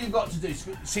 So all you've got to do,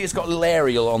 see, it's got a little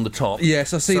aerial on the top.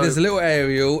 Yes, I see. So- There's a little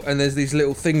aerial and there's these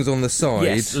little things on the side.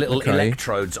 Yes, little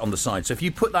electrodes on the side. So if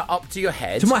you put that up to your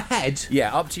head, To my head?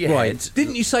 yeah, up to your Right. head.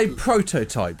 Didn't you say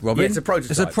prototype, Robin? Yeah, it's a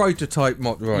prototype. It's a prototype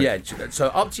mod, right. Yeah, so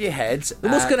up to your head.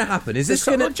 What's going to happen? Is this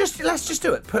going to... Let's just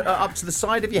do it. Put it up to the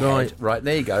side of your head. Right,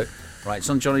 there you go. Right,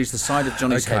 it's on the side of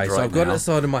Johnny's head right now. so I've got it at the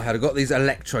side of my head. I've got these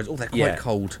electrodes. Oh, they're quite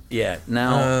cold. Yeah.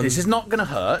 Now, this is not going to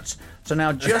hurt. So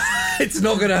now just... It's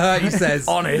not going to hurt, he says.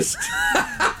 honest.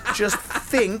 Just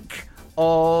think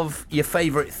of your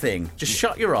favourite thing. Just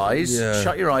shut your eyes. Yeah.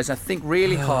 Shut your eyes and think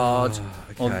really hard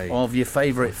okay. of your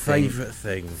favourite thing. Favourite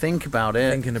thing. Think about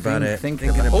it. Thinking about it. Thinking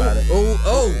about it.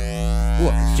 Oh!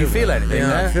 What? Do you feel anything Yeah,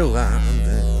 there? I feel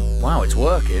that. Wow, it's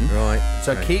working. Right.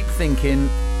 So okay. keep thinking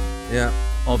Yeah.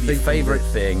 of your favourite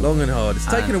thing. Long and hard. It's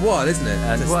taken a while, isn't it?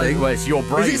 And this well, thing? it's your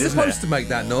brain, Is it isn't supposed it? to make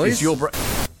that noise? It's your brain.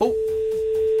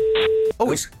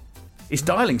 Oh, it's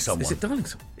dialing someone. Is it dialing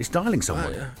someone? It's dialing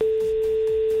someone. yeah.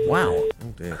 Wow. Oh,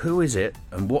 dear. Who is it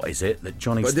and what is it that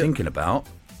Johnny's thinking about?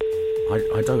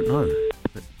 I don't know.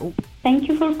 Oh. Thank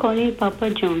you for calling Papa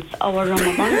John's. Our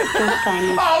Ramadan store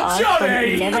timings are from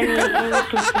 11 a.m.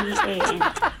 to 3 a.m.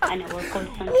 And our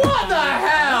call center What the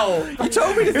hell? You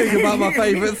told me to think about my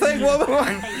favourite thing. What?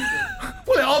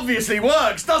 Well, it obviously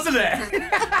works, doesn't it?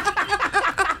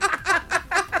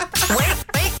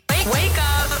 Wake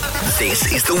up.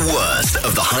 This is the worst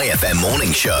of the High FM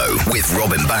morning show with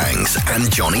Robin Banks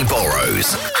and Johnny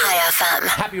Borrows. High FM.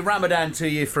 Happy Ramadan to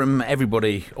you from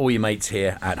everybody, all your mates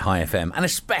here at High FM, and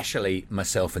especially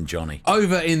myself and Johnny.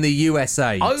 Over in the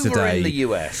USA Over today, in the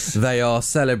US. they are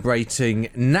celebrating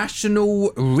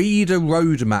National Read a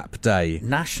Roadmap Day.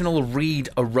 National Read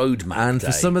a Roadmap And Day.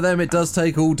 for some of them, it does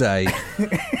take all day.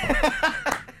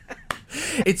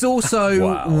 It's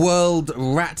also World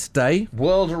Rat Day.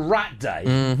 World Rat Day.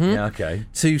 Mm-hmm. Yeah, okay.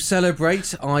 To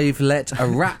celebrate, I've let a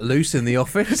rat loose in the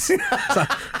office. So,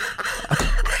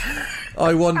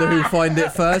 I wonder who'll find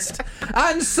it first.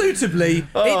 And suitably,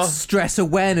 it's Stress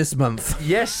Awareness Month.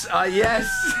 Yes, yes.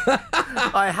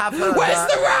 I have heard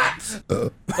Where's the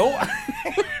rat? Oh.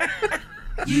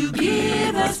 You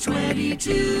give us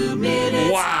 22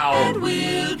 minutes. Wow. And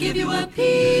we'll give you a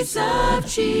piece of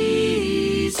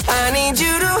cheese. I need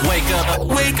you to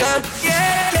wake up,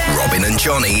 yeah. Robin and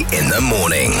Jonny in the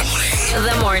morning.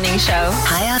 The morning show.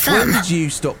 High When FM. did you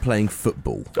stop playing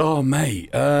football? Oh, mate.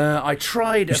 I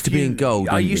tried. Used to be in goal,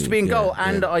 I didn't used you? to be in goal, Yeah,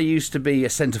 and yeah. I used to be a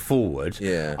centre forward.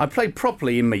 Yeah. I played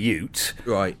properly in my ute.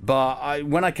 Right. But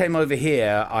when I came over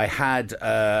here, I had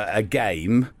a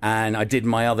game, and I did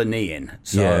my other knee in.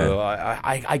 So Yeah.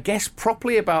 I guess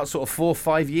properly about sort of 4 or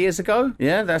 5 years ago.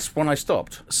 Yeah, that's when I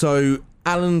stopped. So,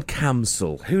 Alan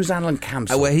Camsell. Who's Alan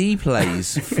Camsell? Where he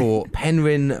plays for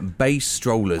Penryn Base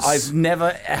Strollers. I've never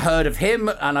heard of him,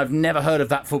 and I've never heard of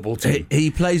that football team.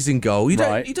 He plays in goal. You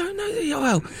Right. don't know that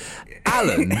well.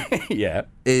 Alan Yeah.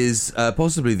 is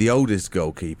possibly the oldest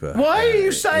goalkeeper. Why are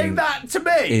you saying that to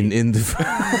me? In the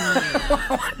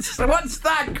So what's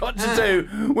that got to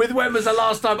do with when was the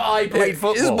last time I played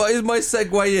football? Is my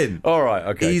segue in? All right,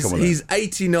 okay, come on then. He's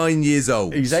 89 years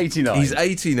old. He's 89. He's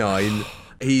 89.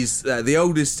 He's the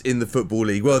oldest in the Football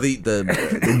League. Well, the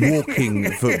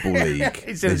walking Football League.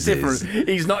 It's different.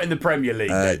 He's not in the Premier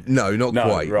League. No, not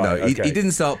quite. Right, no, okay. he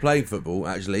didn't start playing football,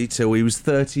 actually, till he was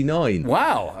 39.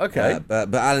 Wow, okay.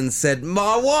 But Alan said,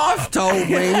 my wife told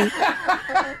me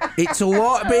it's all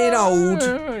right being old,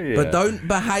 but don't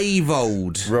behave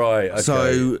old. Right, okay.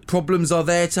 So problems are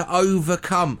there to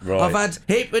overcome. Right. I've had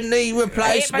hip and knee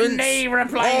replacements.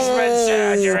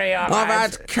 Surgery. I've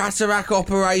had cataract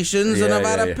operations and I've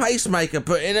had a pacemaker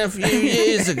put in a few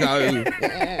years ago.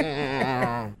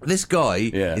 This guy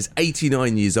is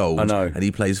 89 years old. I know. And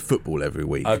he plays football every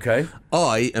week. Okay.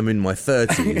 I am in my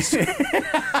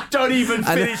 30s. Don't even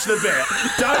finish the bit.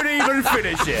 Don't even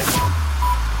finish it.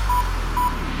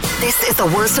 This is the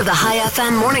worst of the High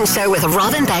FM morning show with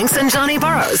Robin Banks and Jonny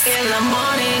Burrows. In the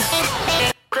morning.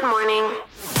 Good morning.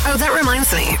 Oh, that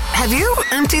reminds me. Have you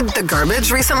emptied the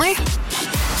garbage recently?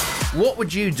 What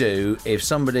would you do if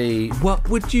somebody... What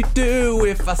would you do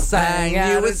if I sang you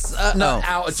a...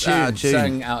 out of tune.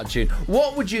 Sang out of tune.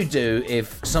 What would you do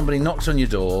if somebody knocks on your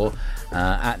door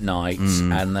at night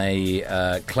and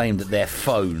they claim that their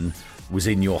phone was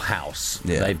in your house?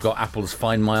 They've got Apple's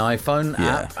Find My iPhone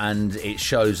app, and it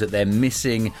shows that they're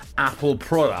missing Apple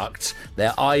product,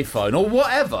 their iPhone or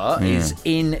whatever is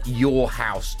in your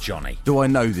house, Johnny. Do I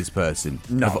know this person?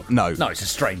 No. No, it's a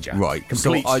stranger. Right.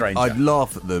 Complete stranger. I'd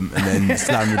laugh at them and then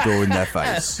slam the door in their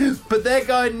face. But they're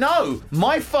going, no,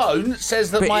 my phone says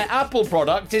that my Apple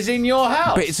product is in your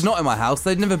house. But it's not in my house.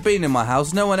 They've never been in my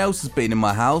house. No one else has been in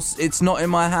my house. It's not in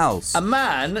my house. A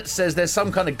man says there's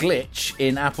some kind of glitch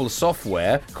in Apple's software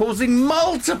causing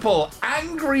multiple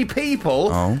angry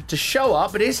people to show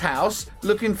up at his house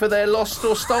looking for their lost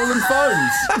or stolen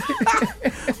phones.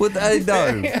 Well, they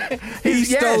know. He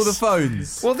stole the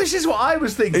phones. Well, this is what I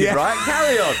was thinking, right?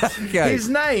 Carry on. Okay. His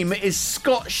name is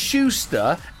Scott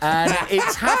Schuster, and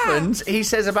it's happened, he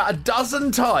says, about a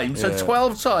dozen times, so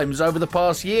 12 times over the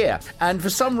past year. And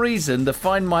for some reason, the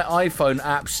Find My iPhone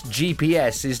app's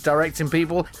GPS is directing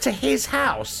people to his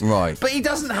house. Right. But he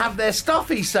doesn't have their stuff,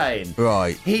 he's saying.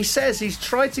 Right. He says he's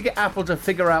tried to get Apple to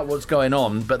figure out what's going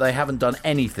on, but they haven't done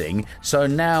anything. So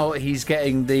now he's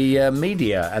getting the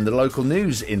media and the local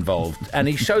news involved. And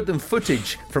he showed them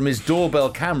footage from his doorbell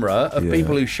camera of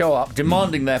people who show up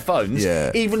demanding their phones,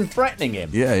 even threatening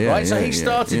him. So he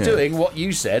started doing what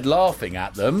you said, laughing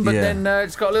at them, but then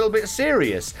it's got a little bit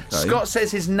serious. Okay. Scott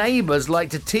says his neighbours like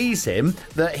to tease him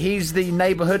that he's the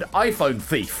neighbourhood iPhone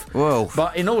thief. Whoa.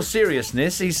 But in all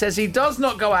seriousness, he says he does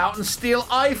not go out and steal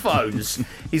iPhones.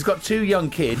 He's got 2 young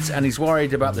kids and he's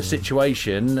worried about the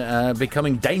situation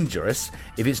becoming dangerous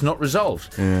if it's not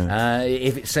resolved,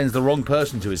 if it sends the wrong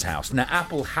person to his house. Now,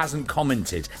 Apple hasn't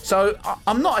commented. So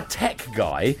I'm not a tech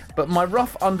guy, but my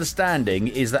rough understanding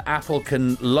is that Apple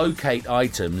can locate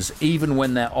items even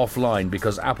when they're offline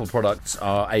because Apple products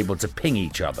are able to ping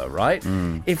each other, right?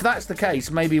 If that's the case,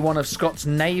 maybe one of Scott's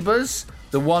neighbours,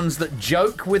 the ones that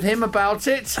joke with him about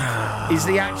it, is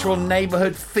the actual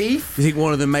neighbourhood thief. You think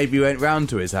one of them maybe went round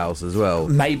to his house as well?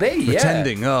 Maybe,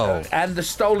 Pretending, and the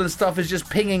stolen stuff is just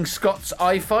pinging Scott's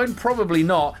iPhone? Probably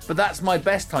not, but that's my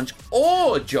best hunch.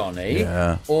 Or, Johnny,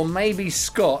 or maybe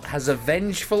Scott has a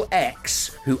vengeful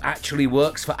ex who actually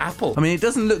works for Apple. I mean, it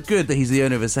doesn't look good that he's the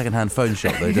owner of a second-hand phone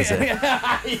shop, though, does it?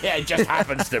 It just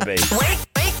happens to be.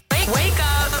 Wake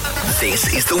up.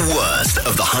 This is the worst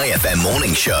of the High FM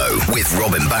morning show with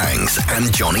Robin Banks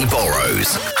and Jonny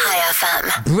Burrows. High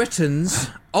FM. Britain's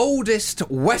oldest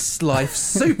Westlife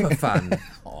superfan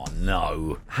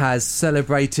has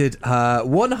celebrated her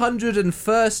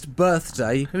 101st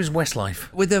birthday. Who's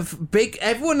Westlife? With a big...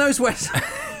 Everyone knows Westlife.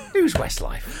 Who's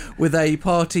Westlife? With a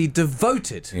party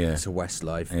devoted to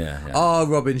Westlife.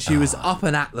 Robin, she was up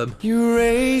and at them. You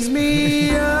raise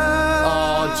me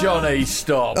up. Johnny,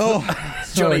 stop.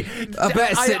 Johnny, I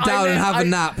better sit down and have a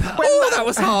nap. That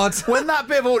was hard. When that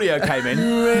bit of audio came in,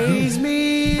 you raise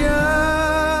me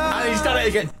up. And he's done it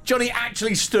again. Johnny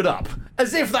actually stood up,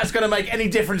 as if that's going to make any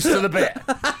difference to the bit.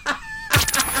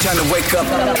 Time to wake up.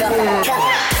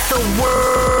 The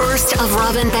worst of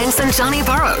Robin Banks and Jonny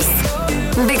Burrows.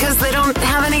 Because they don't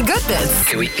have any good bits.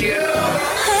 Here we go.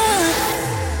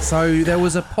 So there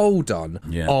was a poll done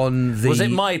on the... Was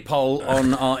it my poll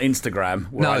on our Instagram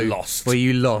where I lost? Where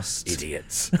you lost.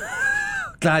 Idiots.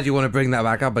 Glad you want to bring that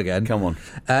back up again. Come on.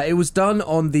 It was done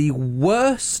on the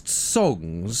worst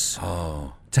songs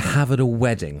to have at a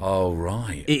wedding. Oh,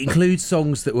 right. It includes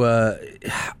songs that were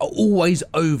always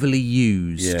overly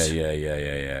used.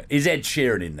 Yeah. Is Ed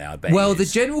Sheeran in there? I bet. Well, the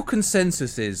general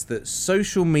consensus is that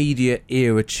social media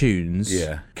era tunes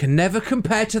can never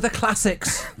compare to the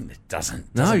classics. It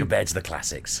doesn't compare to the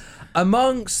classics.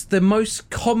 Amongst the most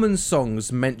common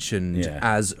songs mentioned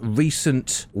as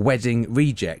recent wedding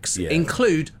rejects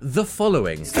include the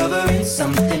following.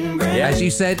 As you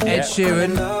said, Ed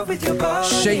Sheeran,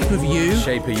 Shape of You.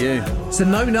 Shape of You. It's a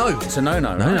no-no. It's a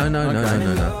no-no, right?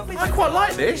 No. I quite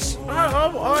like this.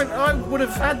 I would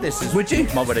have had this as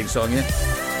my wedding song, yeah.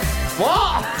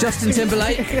 What? Justin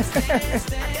Timberlake.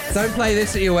 Don't play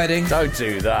this at your wedding. Don't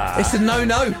do that. It's a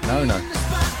no-no. No.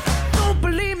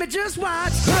 Believe me, just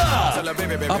watch.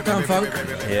 Uptown Funk.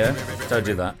 Yeah, don't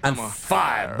do that. And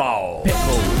Fireball.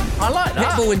 Pitbull. I like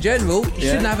that. Pitbull in general, you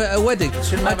shouldn't have it at a wedding.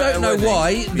 I don't know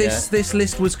why this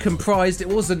list was comprised. It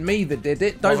wasn't me that did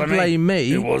it. Don't blame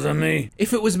me. It wasn't me.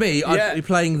 If it was me, I'd be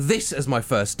playing this as my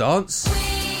first dance.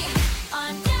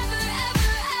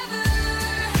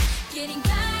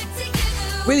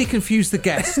 Really confused the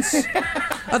guests.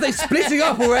 Are they splitting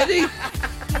up already?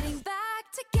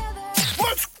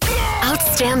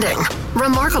 Outstanding,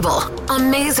 remarkable,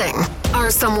 amazing are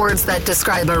some words that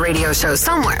describe a radio show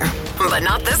somewhere, but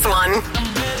not this one.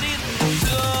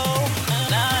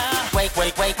 Wake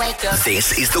up.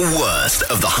 This is the worst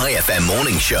of the High FM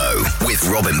morning show with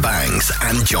Robin Banks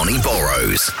and Jonny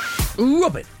Borrows.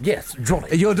 Robin. Yes,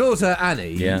 Jonny. Your daughter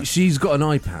Annie, she's got an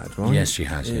iPad, right? Yes, she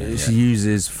has. She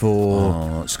uses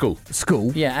for school.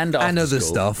 Yeah, and other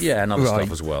stuff. Yeah, and other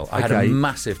stuff as well. I had a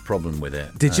massive problem with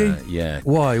it. Did you? Yeah.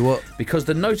 Why? What? Because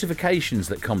the notifications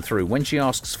that come through when she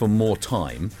asks for more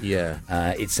time,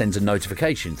 it sends a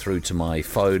notification through to my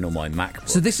phone or my MacBook.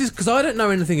 So this is because I don't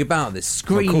know anything about this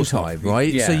screen time,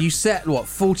 right? Yeah. So you set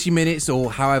 40 minutes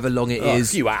or however long it is.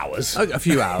 A few hours. A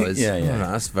few hours. Yeah. Oh,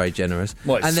 no, that's very generous.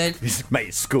 Well, and then mate,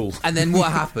 it's school. And then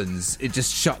what happens? It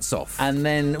just shuts off. And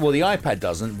then, the iPad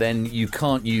doesn't. Then you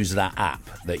can't use that app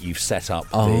that you've set up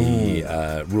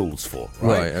the rules for.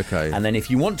 Right? Okay. And then if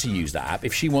you want to use that app,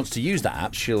 if she wants to use that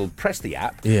app, she'll press the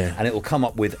app, and it will come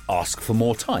up with ask for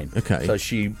more time. Okay. So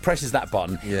she presses that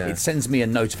button. Yeah. It sends me a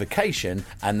notification,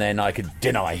 and then I could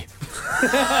deny. Do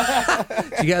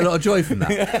you get a lot of joy from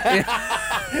that?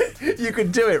 You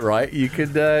could do it, right? You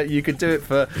could do it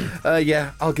for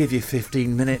I'll give you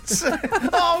 15 minutes.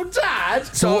 Oh, Dad!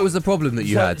 So what was the problem that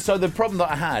you had? So the problem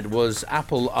that I had was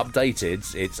Apple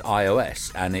updated its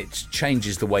iOS and it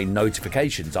changes the way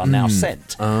notifications are now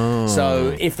sent. Oh.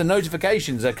 So if the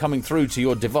notifications are coming through to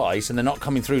your device and they're not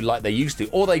coming through like they used to,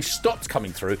 or they've stopped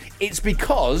coming through, it's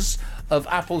because of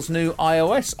Apple's new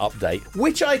iOS update,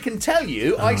 which I can tell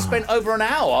you, I spent over an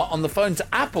hour on the phone to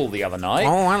Apple the other night.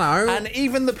 Oh, I know. And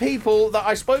even the people that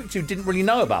I spoke to didn't really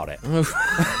know about it.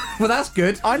 Well, that's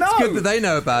good. I know. It's good that they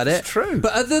know about it. It's true.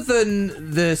 But other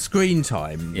than the screen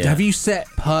time, have you set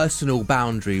personal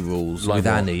boundary rules with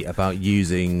Annie about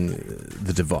using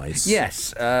the device?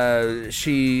 Yes.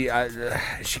 She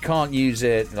can't use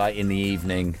it like in the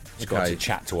evening. She's got to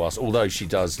chat to us, although she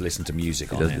does listen to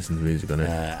music on it.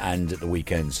 And at the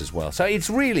weekends as well. So it's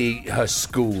really her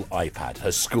school iPad,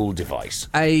 her school device.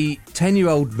 A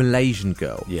 10-year-old Malaysian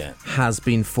girl has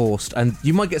been forced, and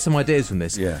you might get some ideas from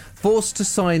this, forced to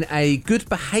sign a good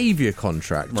behaviour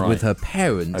contract with her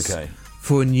parents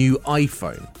for a new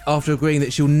iPhone after agreeing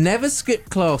that she'll never skip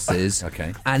classes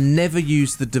and never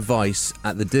use the device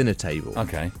at the dinner table.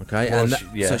 Well,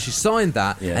 so she signed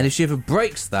that, and if she ever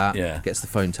breaks that, gets the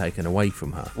phone taken away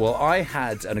from her. Well, I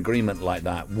had an agreement like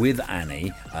that with Annie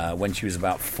when she was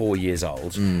about 4 years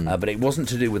old, but it wasn't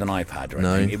to do with an iPad or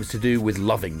anything. It was to do with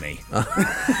loving me.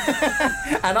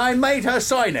 And I made her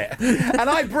sign it, and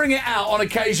I bring it out on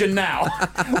occasion now.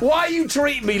 Why you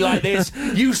treat me like this?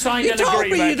 You signed an agreement. You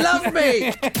told me you'd love me.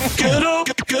 Get up,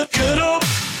 get up.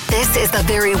 This is the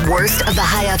very worst of the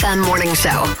High FM morning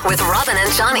show with Robin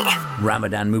and Jonny.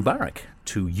 Ramadan Mubarak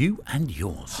to you and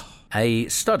yours. A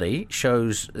study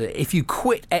shows that if you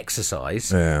quit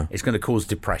exercise, it's going to cause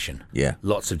depression. Yeah.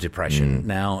 Lots of depression.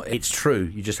 Now, it's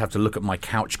true. You just have to look at my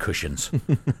couch cushions.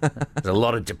 There's a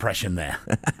lot of depression there.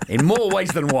 In more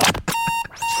ways than one.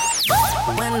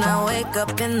 When I wake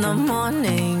up in the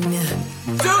morning.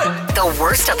 Do it! The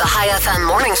worst of the High FM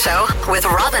morning show with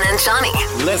Robin and Jonny.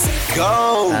 Let's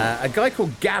go! A guy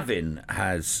called Gavin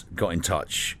has got in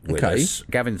touch with us.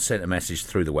 Gavin sent a message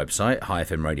through the website,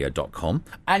 highfmradio.com.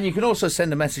 And you can also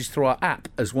send a message through our app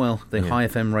as well, the High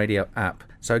FM Radio app.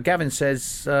 So Gavin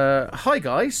says, hi,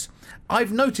 guys.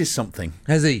 I've noticed something.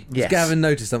 Has he? Yes. Has Gavin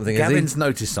noticed something, Gavin's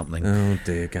noticed something. Oh,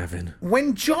 dear, Gavin.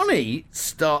 When Jonny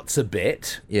starts a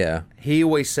bit, he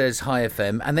always says, hi,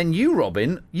 FM, and then you,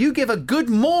 Robin, you give a good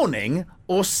morning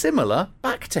or similar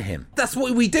back to him. That's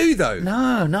what we do, though.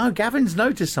 No, Gavin's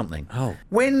noticed something. Oh.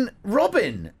 When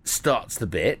Robin starts the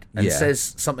bit and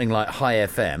says something like, hi,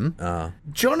 FM,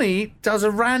 Jonny does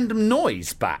a random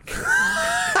noise back.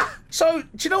 So,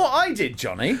 do you know what I did,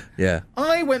 Jonny? Yeah.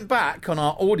 I went back on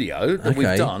our audio that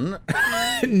we've done.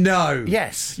 No.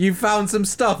 Yes. You found some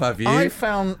stuff, have you? I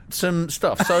found some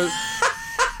stuff.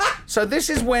 So this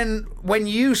is when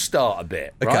you start a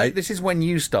bit, right? This is when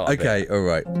you start a bit. Okay, all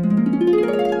right.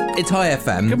 It's Hi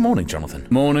FM. Good morning, Jonathan.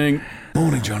 Morning.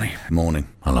 Morning, Jonny. Morning.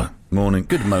 Hello. Morning.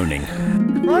 Good moaning.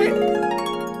 Right?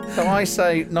 So I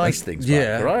say nice things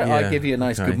back, right? Yeah. I give you a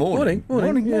nice good morning.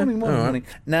 Morning.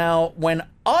 Now, when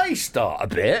I start a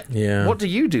bit, what do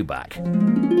you do back?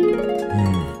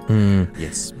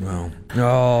 Yes, well.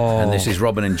 Oh. And this is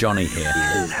Robin and Jonny here.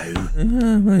 Hello.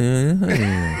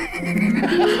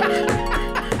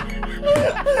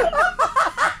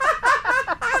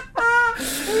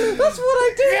 That's what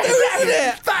I do, isn't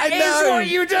it? That is what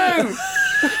you do!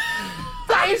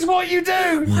 That is what you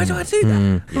do! Why do I do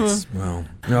that? Yes, well.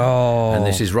 Oh. And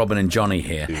this is Robin and Jonny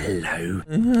here. Hello.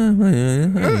 I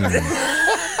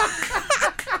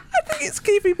think it's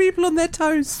keeping people on their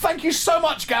toes. Thank you so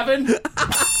much, Gavin.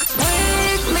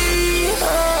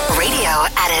 Radio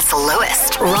at its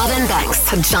lowest. Robin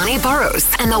Banks, Jonny Burrows,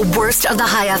 and the worst of the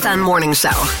High FM morning show.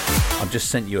 I've just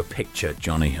sent you a picture,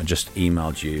 Jonny. I just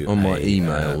emailed you on my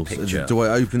emails. Picture. Do I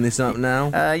open this up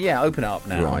now? Yeah, open it up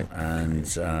now. Right. And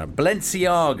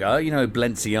Balenciaga, you know who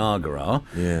Balenciaga are?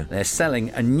 Yeah. They're selling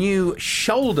a new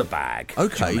shoulder bag.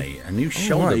 Okay. Jonny, a new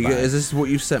shoulder bag. Is this what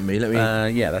you've sent me? Let me.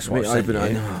 Yeah, that's what I've sent you.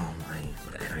 Oh,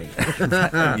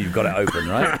 You've got it open,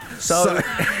 right? So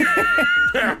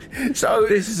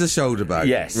this is a shoulder bag.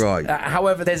 Yes. Right.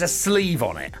 However, there's a sleeve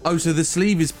on it. Oh, so the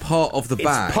sleeve is part of the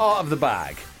bag. It's part of the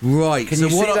bag. Right. Can you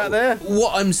see that there?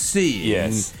 What I'm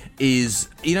seeing is,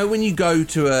 you know, when you go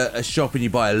to a shop and you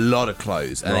buy a lot of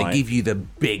clothes and they give you the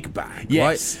big bag,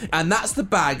 right? And that's the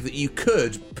bag that you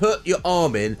could put your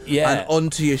arm in and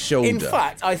onto your shoulder. In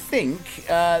fact, I think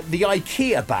the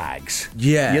IKEA bags.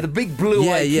 Yeah. The big blue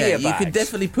IKEA bags. You could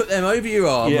definitely put them over your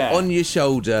arm, on your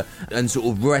shoulder, and sort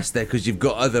of rest there because you've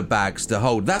got other bags to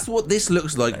hold. That's what this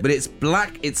looks like, but it's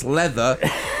black, it's leather.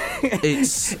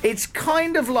 It's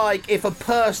kind of like if a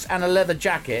purse and a leather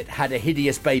jacket had a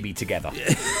hideous baby together.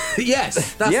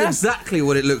 Yes, that's exactly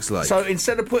what it looks like. So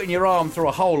instead of putting your arm through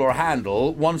a hole or a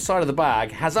handle, one side of the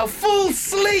bag has a full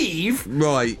sleeve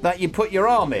that you put your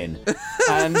arm in.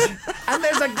 And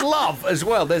there's a glove as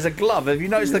well. There's a glove. Have you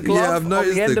noticed the glove? Yeah, I've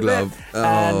noticed the end the glove. Of it?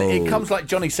 And it comes, like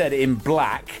Jonny said, in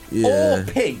black or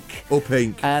pink. Or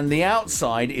pink. And the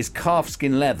outside is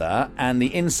calfskin leather and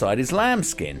the inside is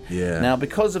lambskin. Yeah. Now,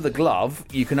 because of the glove,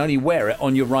 you can only wear it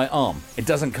on your right arm. It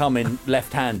doesn't come in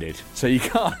left-handed, so you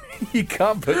can't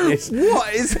put this.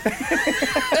 What is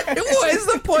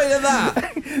the point of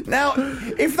that? Now,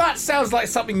 if that sounds like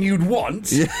something you'd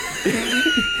want,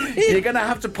 you're going to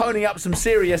have to pony up some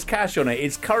serious cash on it.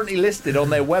 It's currently listed on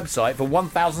their website for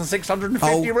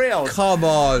 1,650 reals. Come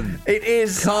on. It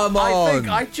is. Come on.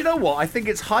 Do you know what? I think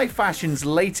it's high fashion's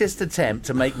latest attempt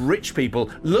to make rich people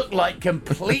look like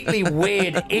completely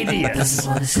weird idiots. Doesn't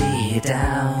want to see you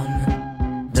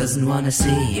down. Doesn't want to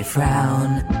see you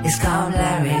frown. It's Calm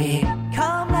Larry.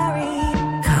 Calm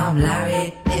Larry. Calm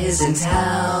Larry is in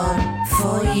town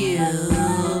for you.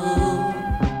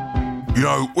 You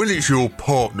know, when it's your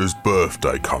partner's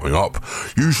birthday coming up,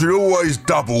 you should always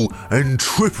double and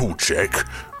triple check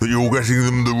that you're getting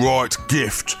them the right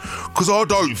gift. Because I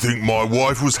don't think my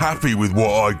wife was happy with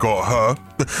what I got her.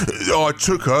 I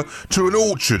took her to an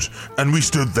orchard and we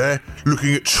stood there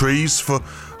looking at trees for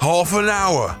half an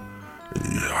hour.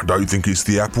 I don't think it's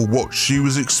the Apple Watch she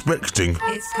was expecting.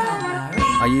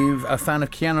 Are you a fan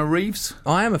of Keanu Reeves?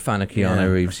 I am a fan of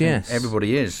Keanu Reeves, yes.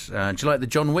 Everybody is. Do you like the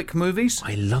John Wick movies?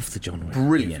 I love the John Wick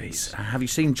Brilliant. movies. Have you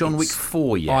seen John Wick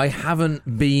 4 yet? I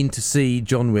haven't been to see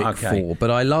John Wick 4, but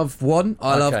I love 1,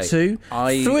 I love 2.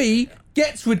 3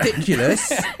 gets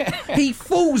ridiculous. He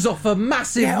falls off a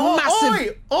massive...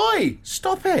 Oi!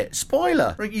 Stop it.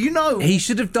 Spoiler. You know... He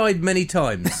should have died many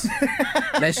times.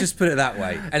 Let's just put it that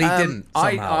way. And he didn't,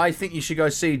 somehow. I think you should go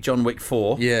see John Wick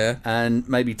 4. Yeah. And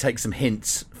maybe take some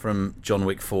hints from John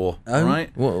Wick 4, right?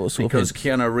 What sort because of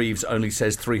hints? Keanu Reeves only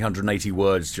says 380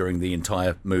 words during the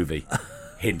entire movie.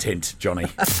 Hint, hint, Jonny.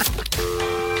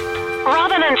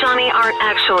 Robin and Jonny aren't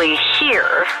actually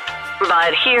here,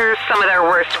 but here's some of their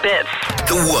worst bits.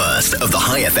 The worst of the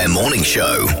High FM morning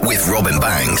show with Robin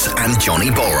Banks and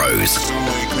Jonny Borrows.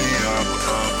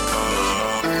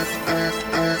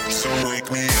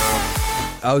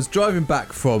 I was driving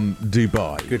back from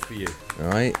Dubai. Good for you.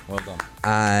 Right? Well done.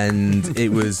 And it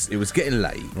was getting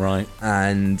late. Right.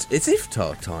 And it's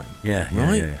iftar time.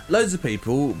 Yeah. Loads of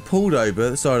people pulled over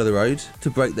the side of the road to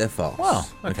break their fast. Wow.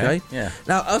 Okay. Yeah.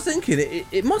 Now, I was thinking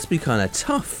it must be kind of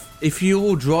tough if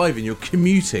you're driving, you're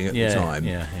commuting at the time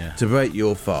to break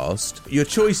your fast. Your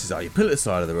choices are you pull at the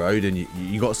side of the road and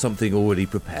you got something already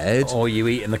prepared. Or you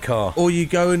eat in the car. Or you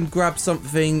go and grab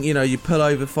something, you pull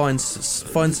over, find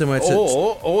somewhere to...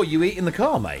 Or you eat in the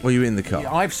car, mate. Or you eat in the car.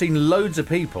 I've seen loads of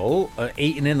people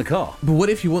eating in the car. But what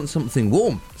if you want something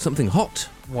warm, something hot?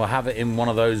 Well, have it in one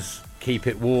of those keep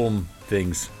it warm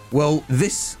things. Well,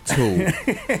 this tool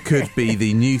could be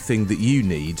the new thing that you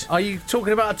need. Are you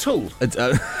talking about a tool?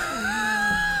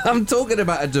 I'm talking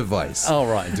about a device. Oh,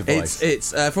 right, a device.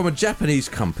 It's from a Japanese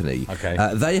company. Okay.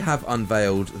 They have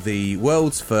unveiled the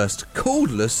world's first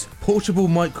cordless portable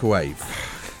microwave.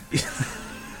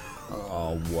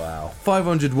 Oh, wow.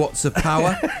 500 watts of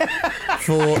power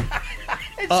for...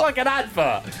 It's like an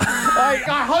advert.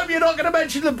 I hope you're not going to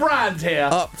mention the brand here.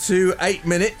 Up to 8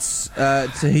 minutes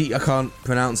to heat. I can't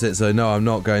pronounce it, so no, I'm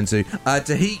not going to.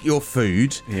 To heat your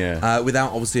food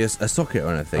without obviously a socket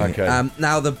or anything. Okay.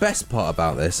 Now, the best part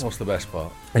about this... What's the best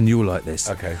part? And you'll like this.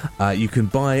 Okay. You can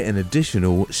buy an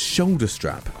additional shoulder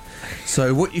strap.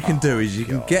 So what you can do is you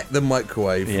can get the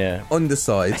microwave on the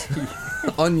side...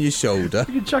 on your shoulder.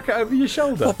 You can chuck it over your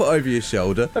shoulder. Pop it over your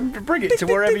shoulder. And bring it to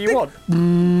wherever you want.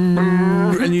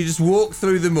 And you just walk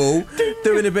through them all,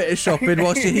 doing a bit of shopping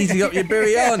whilst you're heating up your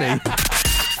biryani.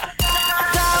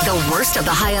 The worst of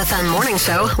the High FM morning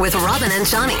show with Robin and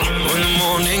Jonny. When the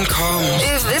morning comes.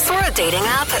 If this were a dating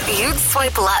app, you'd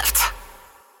swipe left.